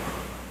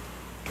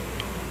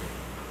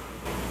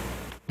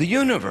 The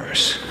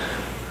universe.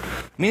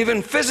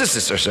 Even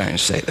physicists are starting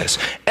to say this.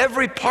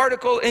 Every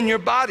particle in your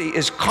body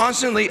is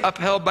constantly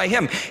upheld by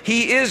him.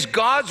 He is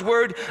God's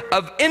word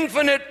of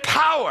infinite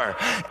power.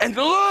 And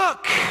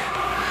look,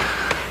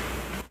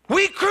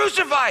 we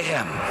crucify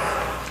him.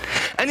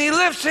 And he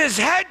lifts his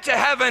head to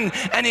heaven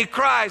and he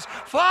cries,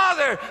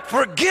 Father,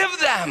 forgive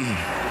them,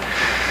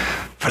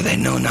 for they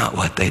know not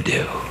what they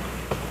do.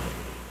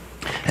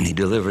 And he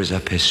delivers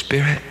up his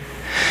spirit,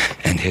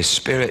 and his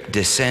spirit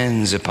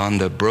descends upon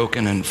the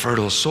broken and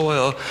fertile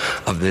soil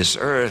of this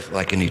earth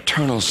like an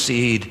eternal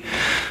seed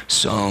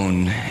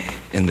sown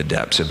in the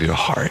depths of your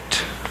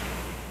heart.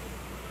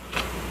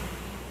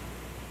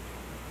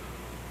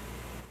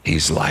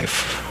 He's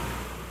life.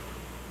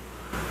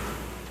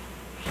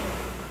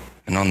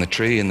 And on the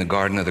tree in the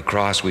garden of the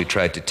cross, we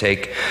tried to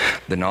take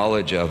the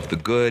knowledge of the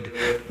good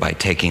by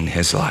taking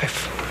his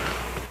life.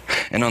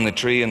 And on the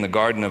tree in the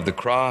garden of the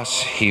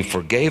cross, he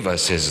forgave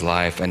us his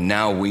life, and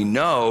now we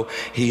know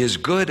he is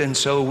good, and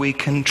so we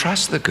can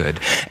trust the good.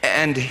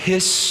 And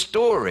his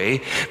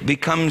story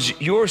becomes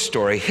your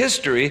story.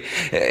 History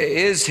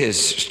is his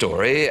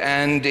story,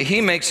 and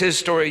he makes his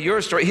story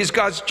your story. He's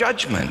God's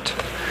judgment.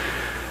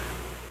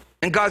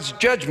 And God's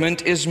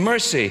judgment is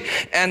mercy.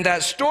 And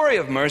that story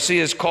of mercy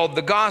is called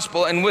the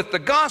gospel. And with the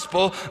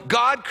gospel,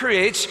 God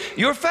creates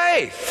your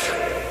faith.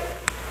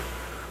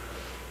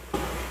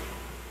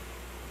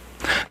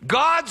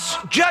 God's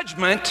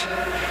judgment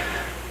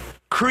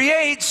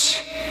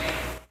creates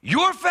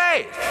your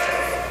faith.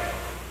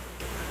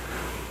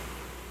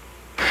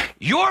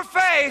 Your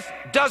faith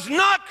does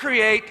not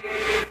create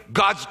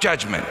God's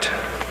judgment.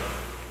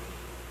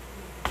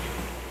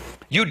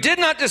 You did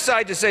not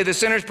decide to say the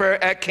sinner's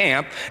prayer at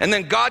camp, and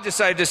then God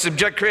decided to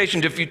subject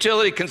creation to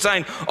futility,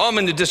 consign all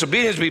men to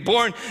disobedience, be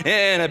born,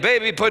 and a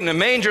baby put in a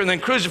manger, and then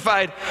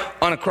crucified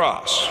on a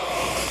cross.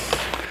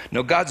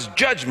 No, God's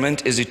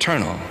judgment is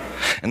eternal.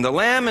 And the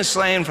Lamb is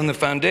slain from the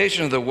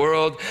foundation of the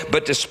world,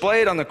 but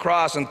displayed on the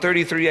cross in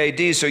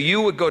 33 AD, so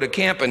you would go to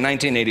camp in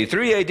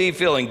 1983 AD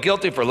feeling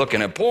guilty for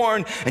looking at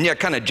porn, and yet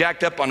kind of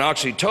jacked up on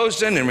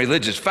oxytocin in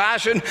religious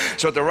fashion.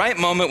 So at the right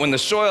moment, when the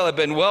soil had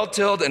been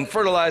well-tilled and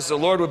fertilized, the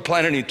Lord would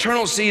plant an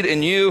eternal seed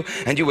in you,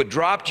 and you would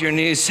drop to your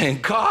knees saying,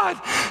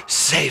 God,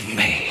 save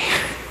me.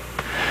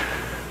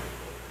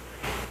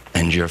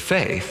 And your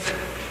faith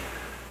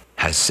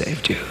has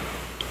saved you.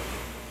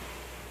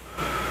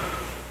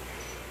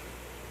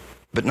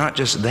 But not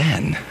just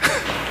then.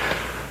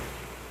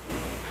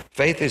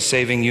 Faith is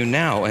saving you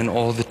now and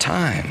all the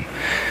time.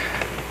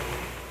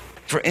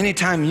 For any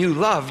time you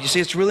love, you see,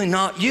 it's really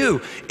not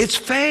you, it's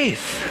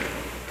faith.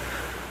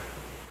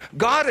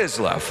 God is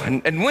love.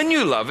 And when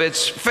you love,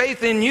 it's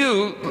faith in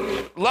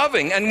you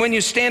loving. And when you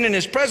stand in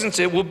his presence,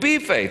 it will be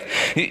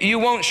faith. You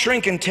won't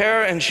shrink in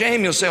terror and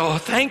shame. You'll say, oh,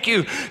 thank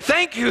you,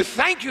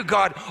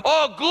 God.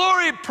 All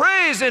glory,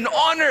 praise, and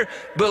honor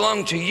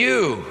belong to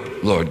you,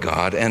 Lord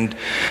God. And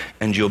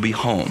you'll be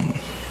home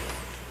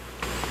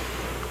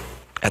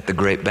at the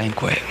great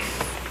banquet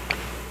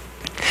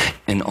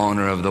in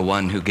honor of the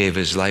one who gave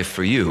his life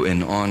for you.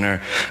 In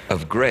honor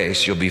of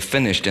grace, you'll be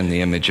finished in the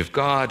image of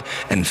God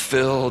and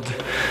filled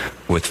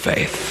with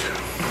faith.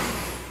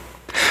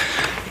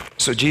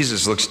 So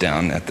Jesus looks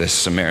down at this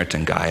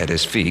Samaritan guy at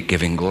his feet,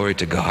 giving glory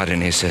to God,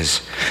 and he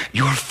says,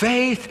 your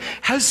faith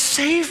has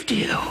saved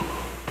you.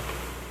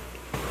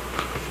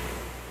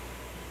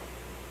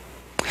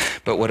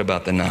 But what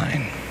about the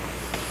 9?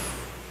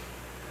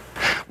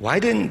 Why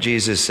didn't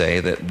Jesus say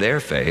that their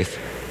faith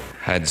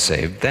had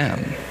saved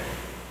them?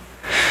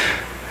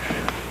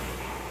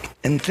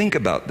 And think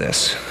about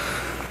this.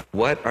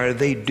 What are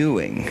they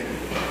doing?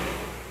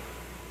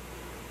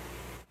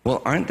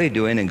 Well, aren't they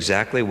doing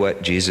exactly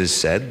what Jesus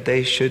said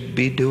they should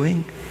be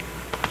doing?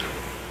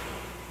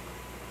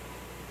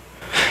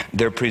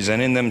 They're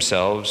presenting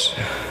themselves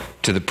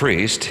to the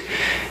priest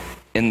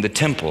in the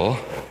temple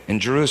in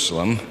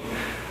Jerusalem,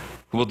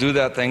 who will do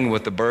that thing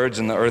with the birds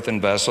and the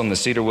earthen vessel and the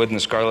cedar wood and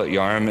the scarlet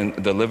yarn and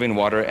the living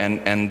water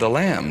and the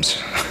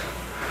lambs.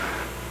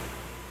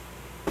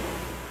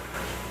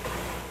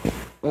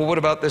 Well, what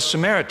about the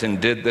Samaritan?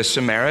 Did the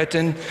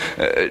Samaritan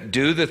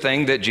do the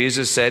thing that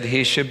Jesus said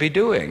he should be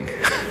doing?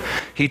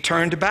 He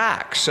turned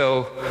back,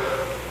 so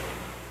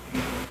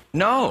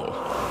no.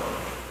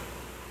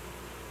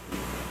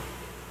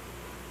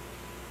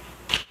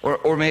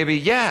 Or maybe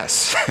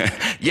yes.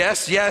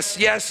 Yes.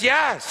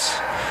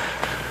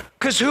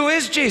 Because who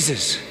is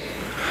Jesus?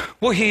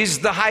 Well, he's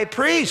the high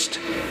priest.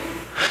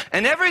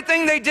 And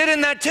everything they did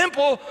in that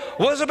temple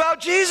was about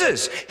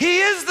Jesus. He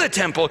is the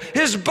temple.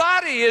 His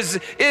body is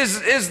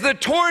the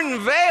torn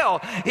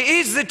veil.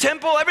 He's the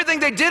temple. Everything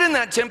they did in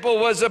that temple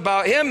was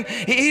about him.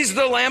 He's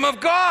the Lamb of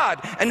God.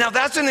 And now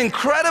that's an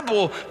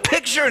incredible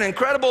picture, an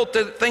incredible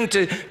thing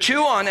to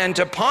chew on and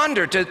to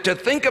ponder, to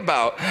think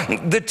about.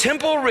 The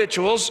temple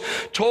rituals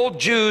told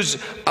Jews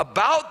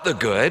about the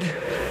good,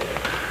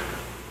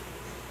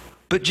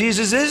 but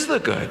Jesus is the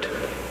good.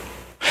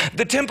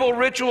 The temple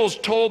rituals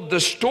told the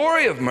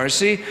story of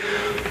mercy,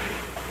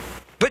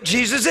 but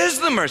Jesus is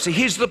the mercy.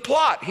 He's the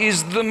plot.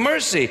 He's the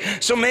mercy.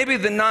 So maybe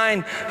the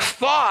 9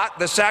 thought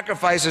the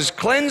sacrifices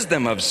cleansed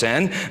them of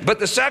sin, but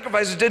the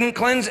sacrifices didn't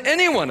cleanse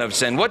anyone of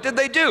sin. What did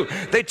they do?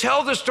 They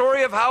tell the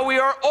story of how we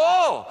are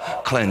all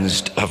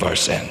cleansed of our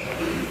sin.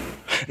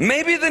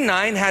 Maybe the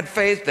 9 had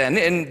faith then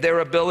in their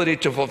ability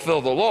to fulfill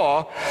the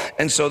law,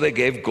 and so they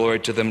gave glory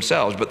to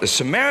themselves. But the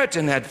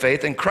Samaritan had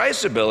faith in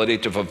Christ's ability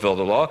to fulfill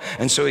the law,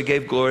 and so he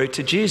gave glory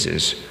to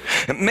Jesus.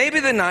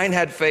 Maybe the 9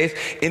 had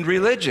faith in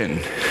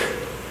religion,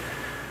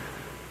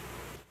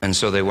 and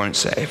so they weren't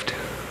saved.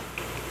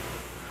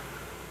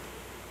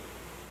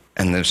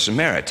 And the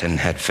Samaritan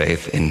had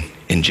faith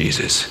in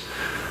Jesus.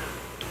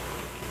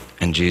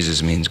 And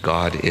Jesus means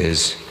God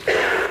is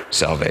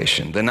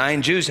salvation. The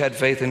 9 Jews had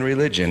faith in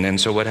religion, and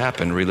so what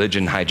happened?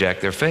 Religion hijacked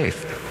their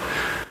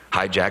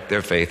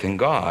faith in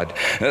God.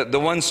 The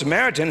one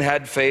Samaritan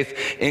had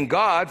faith in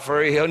God,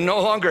 for he no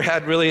longer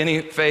had really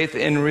any faith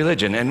in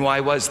religion. And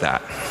why was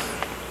that?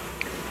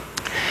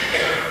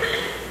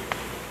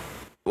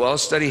 Well,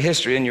 study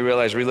history and you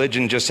realize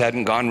religion just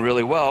hadn't gone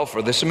really well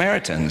for the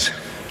Samaritans.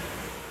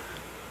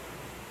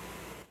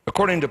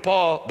 According to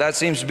Paul, that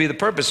seems to be the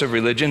purpose of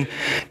religion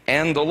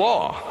and the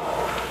law.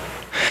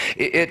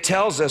 It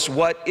tells us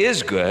what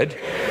is good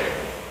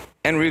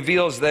and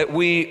reveals that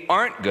we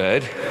aren't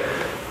good.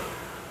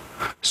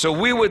 So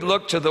we would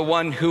look to the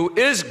one who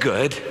is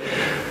good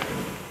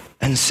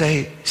and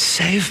say,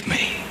 "Save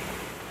me."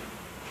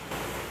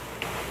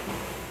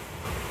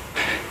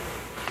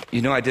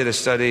 You know, I did a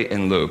study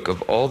in Luke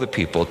of all the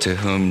people to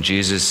whom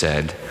Jesus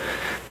said,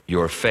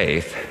 "Your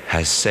faith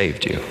has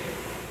saved you."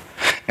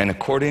 And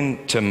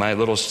according to my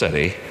little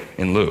study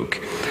in Luke,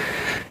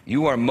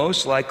 you are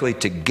most likely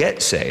to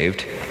get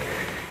saved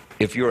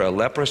if you're a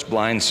leprous,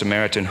 blind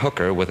Samaritan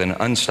hooker with an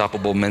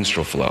unstoppable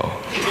menstrual flow.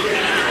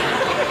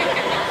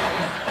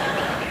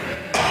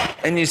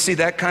 And you see,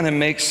 that kind of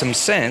makes some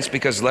sense,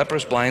 because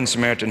leprous, blind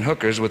Samaritan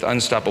hookers with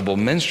unstoppable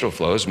menstrual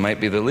flows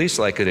might be the least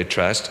likely to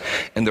trust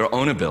in their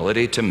own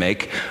ability to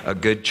make a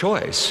good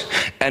choice,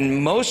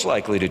 and most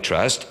likely to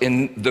trust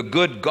in the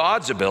good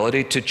God's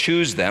ability to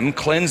choose them,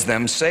 cleanse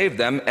them, save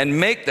them, and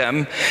make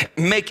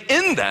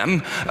in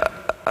them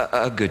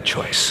a good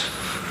choice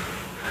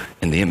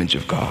in the image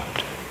of God.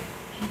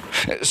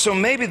 So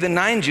maybe the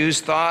 9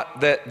 Jews thought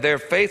that their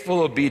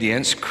faithful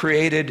obedience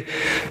created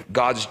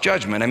God's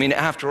judgment. I mean,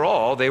 after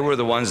all, they were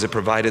the ones that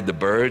provided the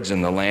birds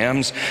and the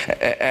lambs,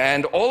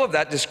 and all of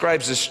that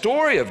describes the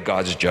story of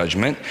God's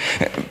judgment.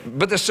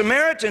 But the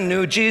Samaritan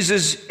knew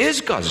Jesus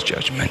is God's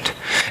judgment,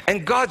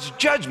 and God's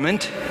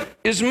judgment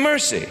is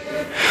mercy.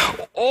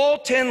 All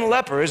 10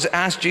 lepers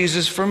asked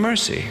Jesus for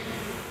mercy.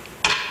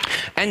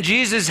 And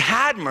Jesus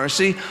had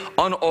mercy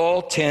on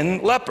all 10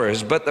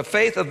 lepers, but the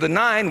faith of the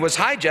 9 was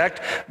hijacked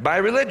by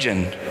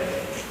religion.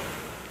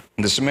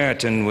 The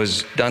Samaritan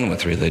was done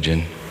with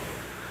religion,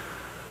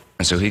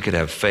 and so he could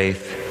have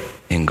faith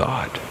in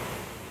God.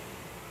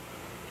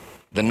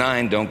 The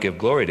 9 don't give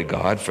glory to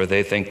God, for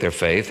they think their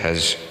faith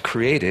has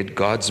created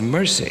God's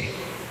mercy.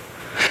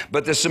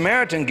 But the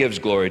Samaritan gives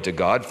glory to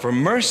God, for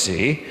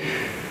mercy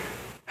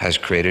has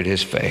created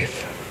his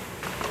faith.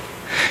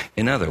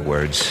 In other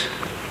words,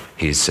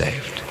 he's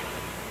saved.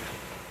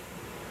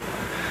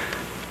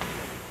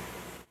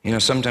 You know,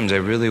 sometimes I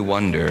really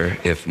wonder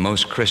if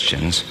most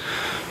Christians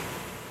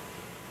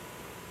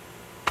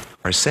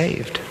are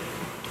saved.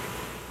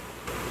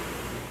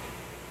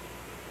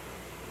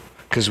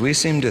 Because we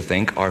seem to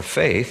think our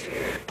faith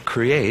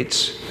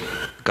creates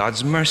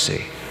God's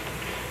mercy,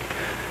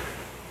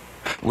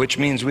 which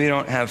means we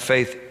don't have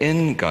faith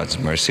in God's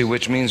mercy,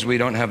 which means we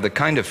don't have the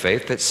kind of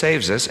faith that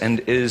saves us and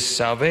is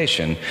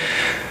salvation.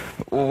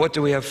 Well, what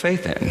do we have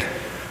faith in?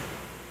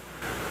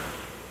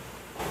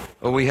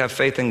 Well, we have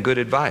faith in good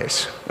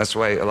advice. That's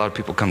why a lot of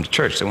people come to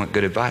church. They want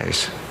good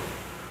advice.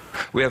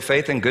 We have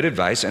faith in good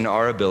advice and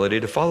our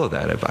ability to follow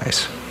that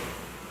advice.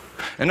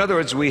 In other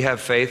words, we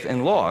have faith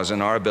in laws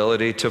and our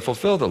ability to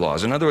fulfill the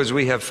laws. In other words,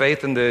 we have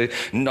faith in the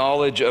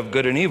knowledge of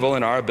good and evil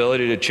and our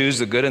ability to choose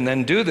the good and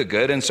then do the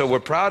good. And so we're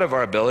proud of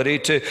our ability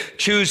to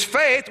choose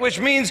faith, which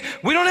means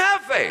we don't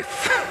have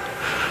faith.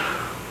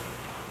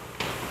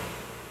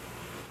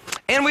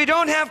 And we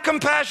don't have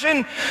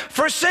compassion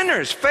for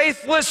sinners,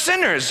 faithless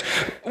sinners.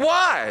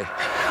 Why?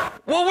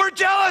 Well, we're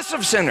jealous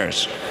of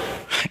sinners.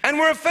 And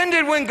we're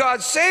offended when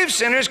God saves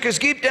sinners, because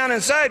deep down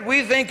inside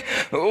we think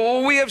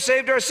we have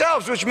saved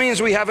ourselves, which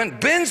means we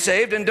haven't been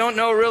saved and don't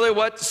know really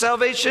what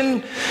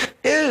salvation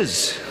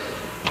is.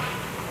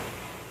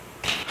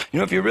 You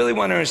know, if you really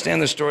want to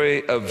understand the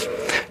story of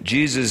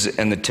Jesus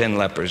and the 10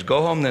 lepers,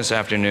 go home this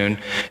afternoon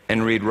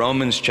and read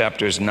Romans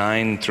chapters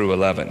 9 through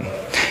 11.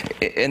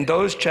 In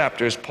those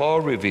chapters, Paul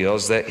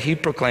reveals that he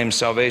proclaims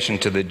salvation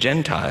to the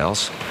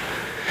Gentiles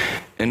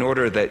in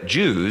order that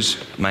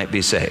Jews might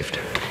be saved.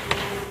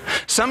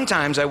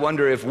 Sometimes I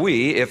wonder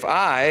if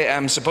I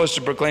am supposed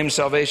to proclaim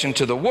salvation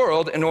to the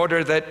world in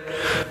order that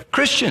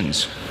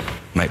Christians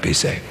might be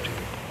saved.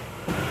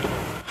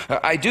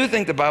 I do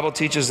think the Bible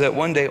teaches that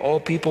one day all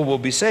people will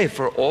be saved,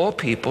 for all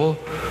people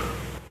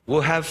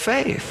will have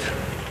faith.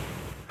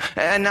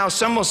 And now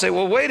some will say,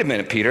 well, wait a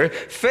minute, Peter,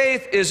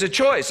 faith is a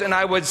choice. And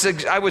I would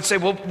say,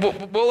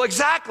 well,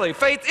 exactly,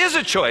 faith is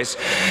a choice.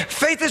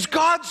 Faith is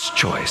God's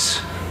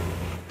choice.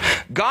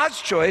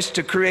 God's choice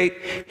to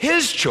create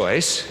his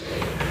choice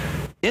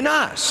in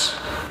us.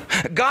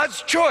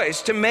 God's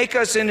choice to make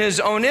us in his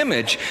own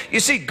image.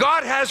 You see,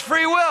 God has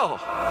free will.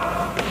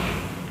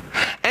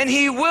 And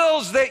he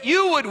wills that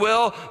you would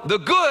will the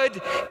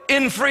good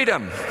in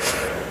freedom.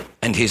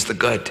 And he's the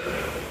good.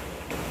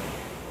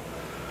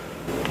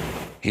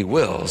 He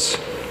wills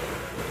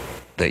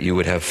that you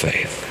would have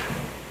faith.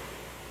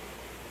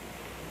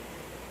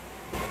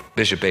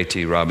 Bishop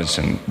A.T.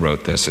 Robinson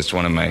wrote this. It's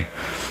one of my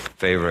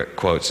favorite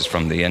quotes. It's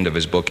from the end of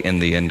his book, In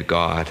the End,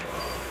 God.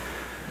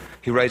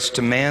 He writes,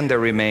 "To man there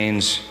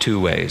remains 2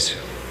 ways,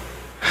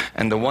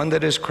 and the one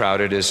that is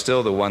crowded is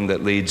still the one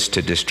that leads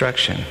to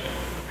destruction.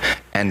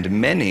 And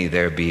many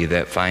there be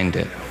that find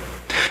it.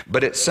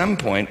 But at some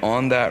point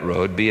on that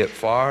road, be it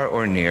far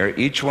or near,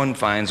 each one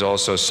finds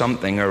also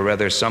something, or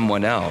rather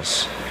someone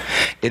else.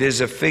 It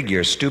is a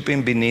figure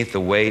stooping beneath the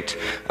weight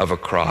of a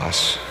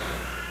cross.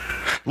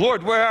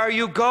 'Lord, where are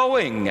you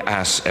going?'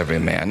 asks every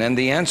man. And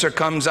the answer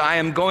comes, 'I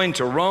am going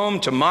to Rome,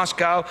 to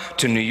Moscow,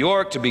 to New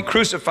York, to be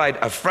crucified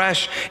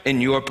afresh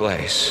in your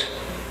place.'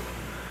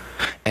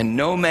 And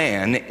no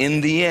man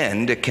in the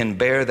end can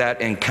bear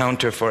that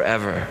encounter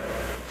forever.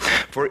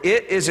 For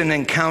it is an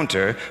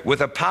encounter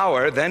with a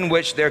power than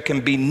which there can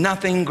be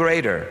nothing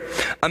greater,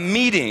 a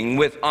meeting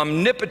with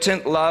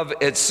omnipotent love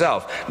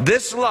itself.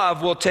 This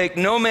love will take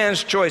no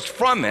man's choice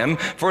from him,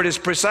 for it is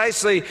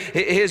precisely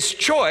his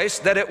choice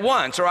that it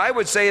wants, or I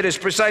would say it is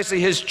precisely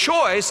his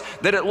choice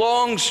that it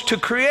longs to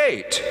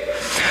create.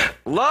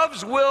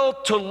 Love's will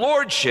to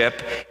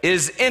lordship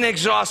is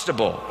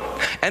inexhaustible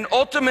and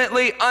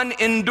ultimately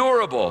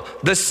unendurable.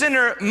 The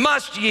sinner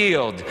must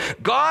yield.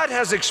 God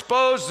has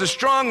exposed the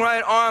strong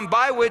right arm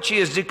by which he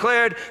has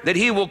declared that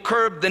he will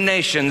curb the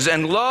nations.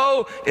 And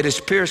lo, it is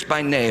pierced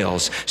by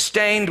nails,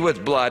 stained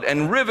with blood,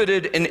 and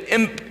riveted in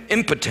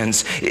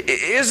impotence.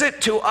 Is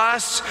it to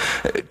us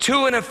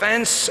too an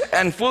offense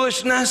and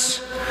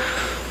foolishness?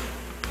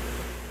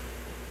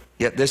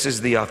 Yet this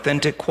is the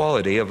authentic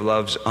quality of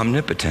love's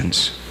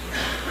omnipotence.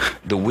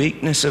 The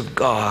weakness of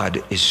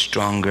God is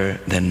stronger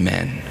than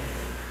men,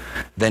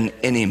 than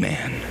any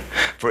man.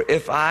 For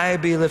if I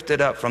be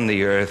lifted up from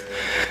the earth,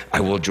 I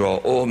will draw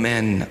all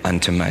men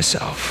unto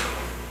myself.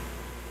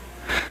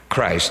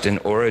 Christ, in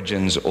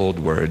Origen's old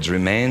words,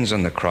 remains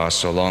on the cross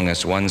so long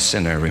as one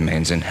sinner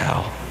remains in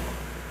hell.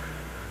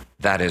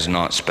 That is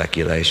not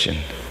speculation.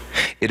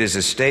 It is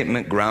a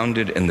statement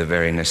grounded in the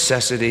very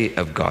necessity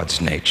of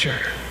God's nature.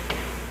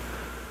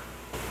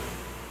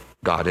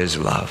 God is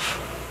love,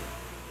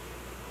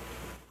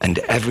 and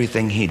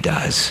everything he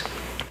does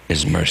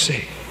is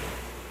mercy.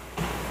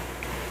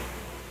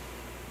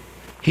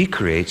 He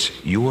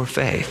creates your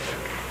faith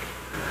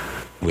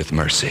with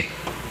mercy.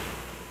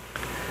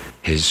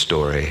 His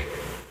story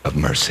of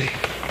mercy.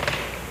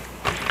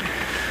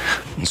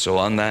 And so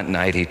on that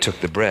night he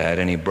took the bread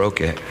and he broke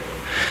it,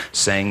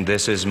 saying,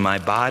 "This is my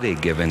body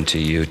given to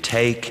you.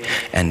 Take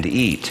and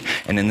eat."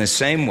 And in the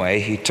same way,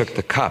 he took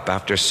the cup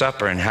after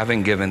supper, and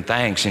having given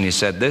thanks, and he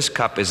said, "This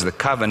cup is the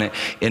covenant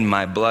in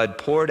my blood,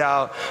 poured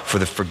out for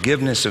the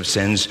forgiveness of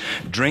sins.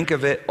 Drink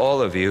of it,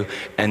 all of you,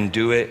 and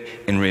do it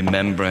in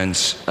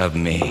remembrance of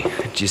me."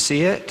 Do you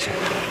see it?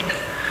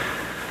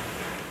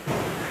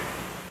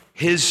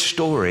 His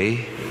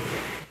story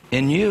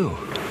in you.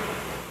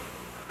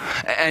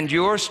 And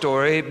your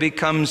story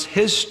becomes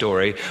his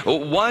story.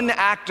 One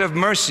act of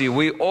mercy.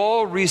 We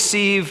all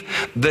receive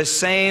the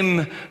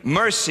same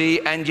mercy,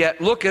 and yet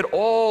look at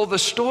all the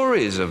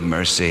stories of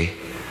mercy.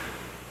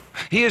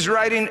 He is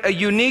writing a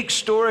unique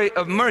story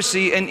of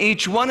mercy in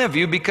each one of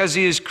you, because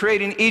he is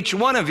creating each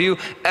one of you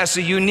as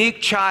a unique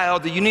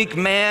child, a unique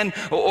man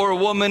or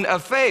woman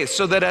of faith,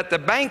 so that at the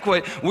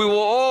banquet we will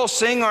all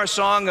sing our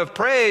song of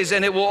praise,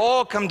 and it will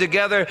all come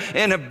together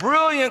in a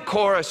brilliant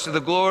chorus to the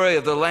glory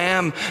of the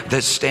Lamb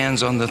that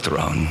stands on the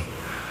throne,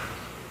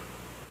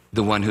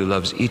 the one who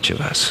loves each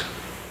of us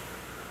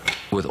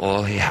with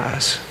all he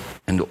has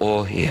and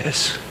all he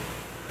is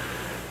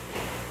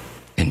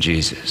in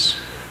Jesus.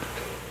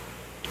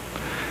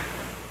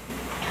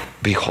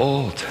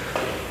 Behold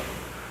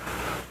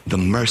the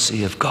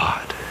mercy of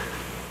God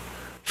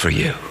for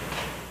you.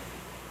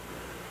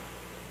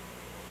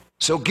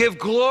 So give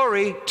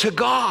glory to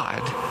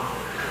God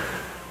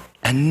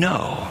and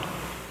know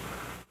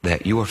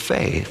that your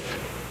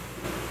faith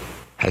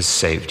has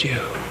saved you.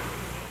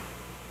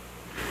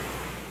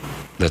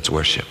 Let's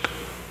worship.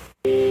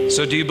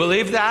 So do you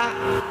believe that?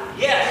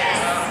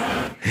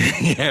 Yes.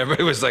 Yeah,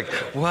 everybody was like,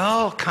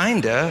 well,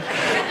 kinda.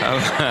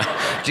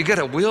 Do you get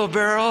a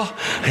wheelbarrow?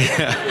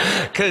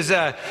 Because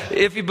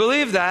if you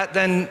believe that,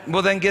 then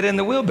get in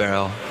the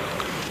wheelbarrow.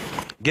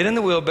 Get in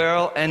the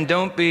wheelbarrow, and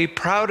don't be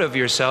proud of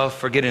yourself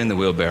for getting in the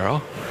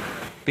wheelbarrow.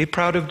 Be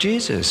proud of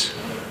Jesus.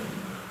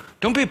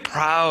 Don't be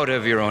proud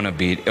of your own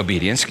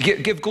obedience.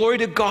 Give glory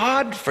to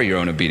God for your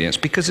own obedience,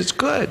 because it's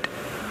good.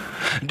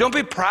 Don't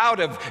be proud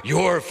of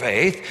your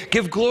faith.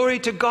 Give glory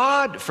to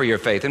God for your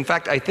faith. In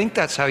fact, I think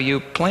that's how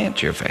you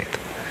plant your faith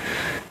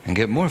and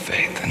get more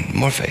faith and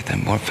more faith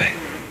and more faith.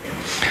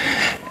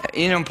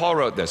 You know, Paul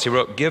wrote this. He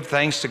wrote, "Give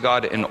thanks to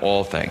God in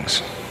all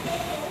things."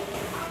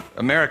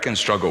 Americans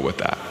struggle with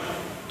that.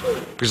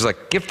 Because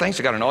like, give thanks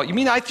to God in all. You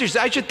mean I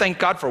should thank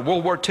God for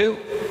World War II?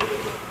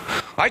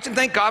 I should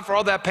thank God for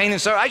all that pain and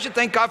sorrow. I should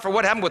thank God for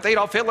what happened with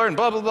Adolf Hitler and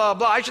blah, blah, blah,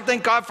 blah. I should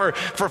thank God for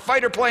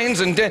fighter planes.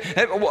 And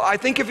I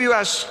think if you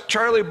ask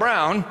Charlie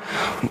Brown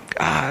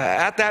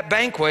at that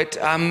banquet,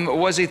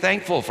 was he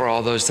thankful for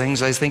all those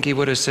things? I think he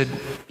would have said,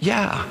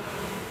 yeah.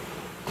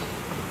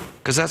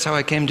 Because that's how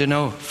I came to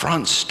know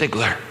Franz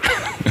Stigler.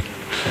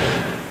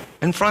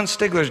 And Franz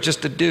Stigler is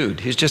just a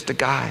dude. He's just a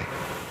guy.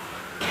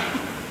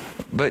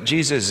 But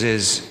Jesus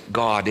is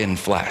God in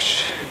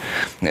flesh.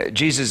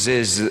 Jesus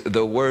is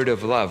the word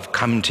of love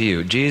come to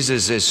you.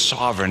 Jesus is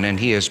sovereign, and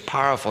he is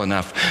powerful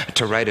enough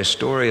to write a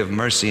story of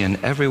mercy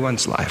in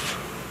everyone's life.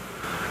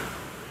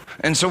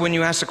 And so when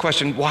you ask the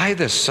question, why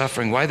this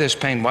suffering, why this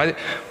pain,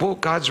 well,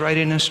 God's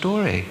writing a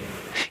story.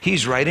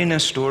 He's writing a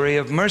story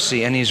of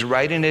mercy, and he's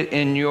writing it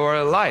in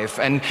your life,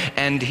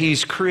 and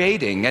he's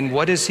creating. And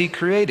what is he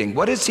creating?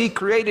 What is he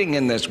creating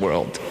in this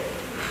world?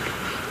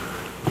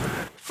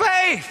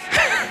 Faith!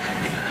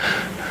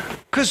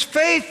 Because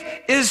faith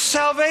is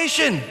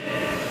salvation.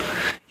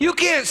 You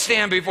can't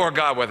stand before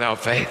God without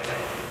faith.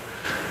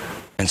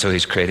 And so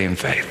he's creating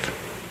faith.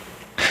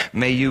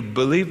 May you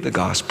believe the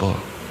gospel.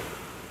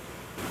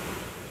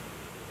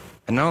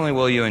 And not only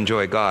will you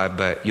enjoy God,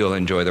 but you'll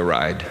enjoy the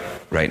ride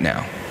right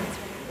now.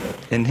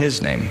 In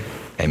his name,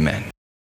 amen.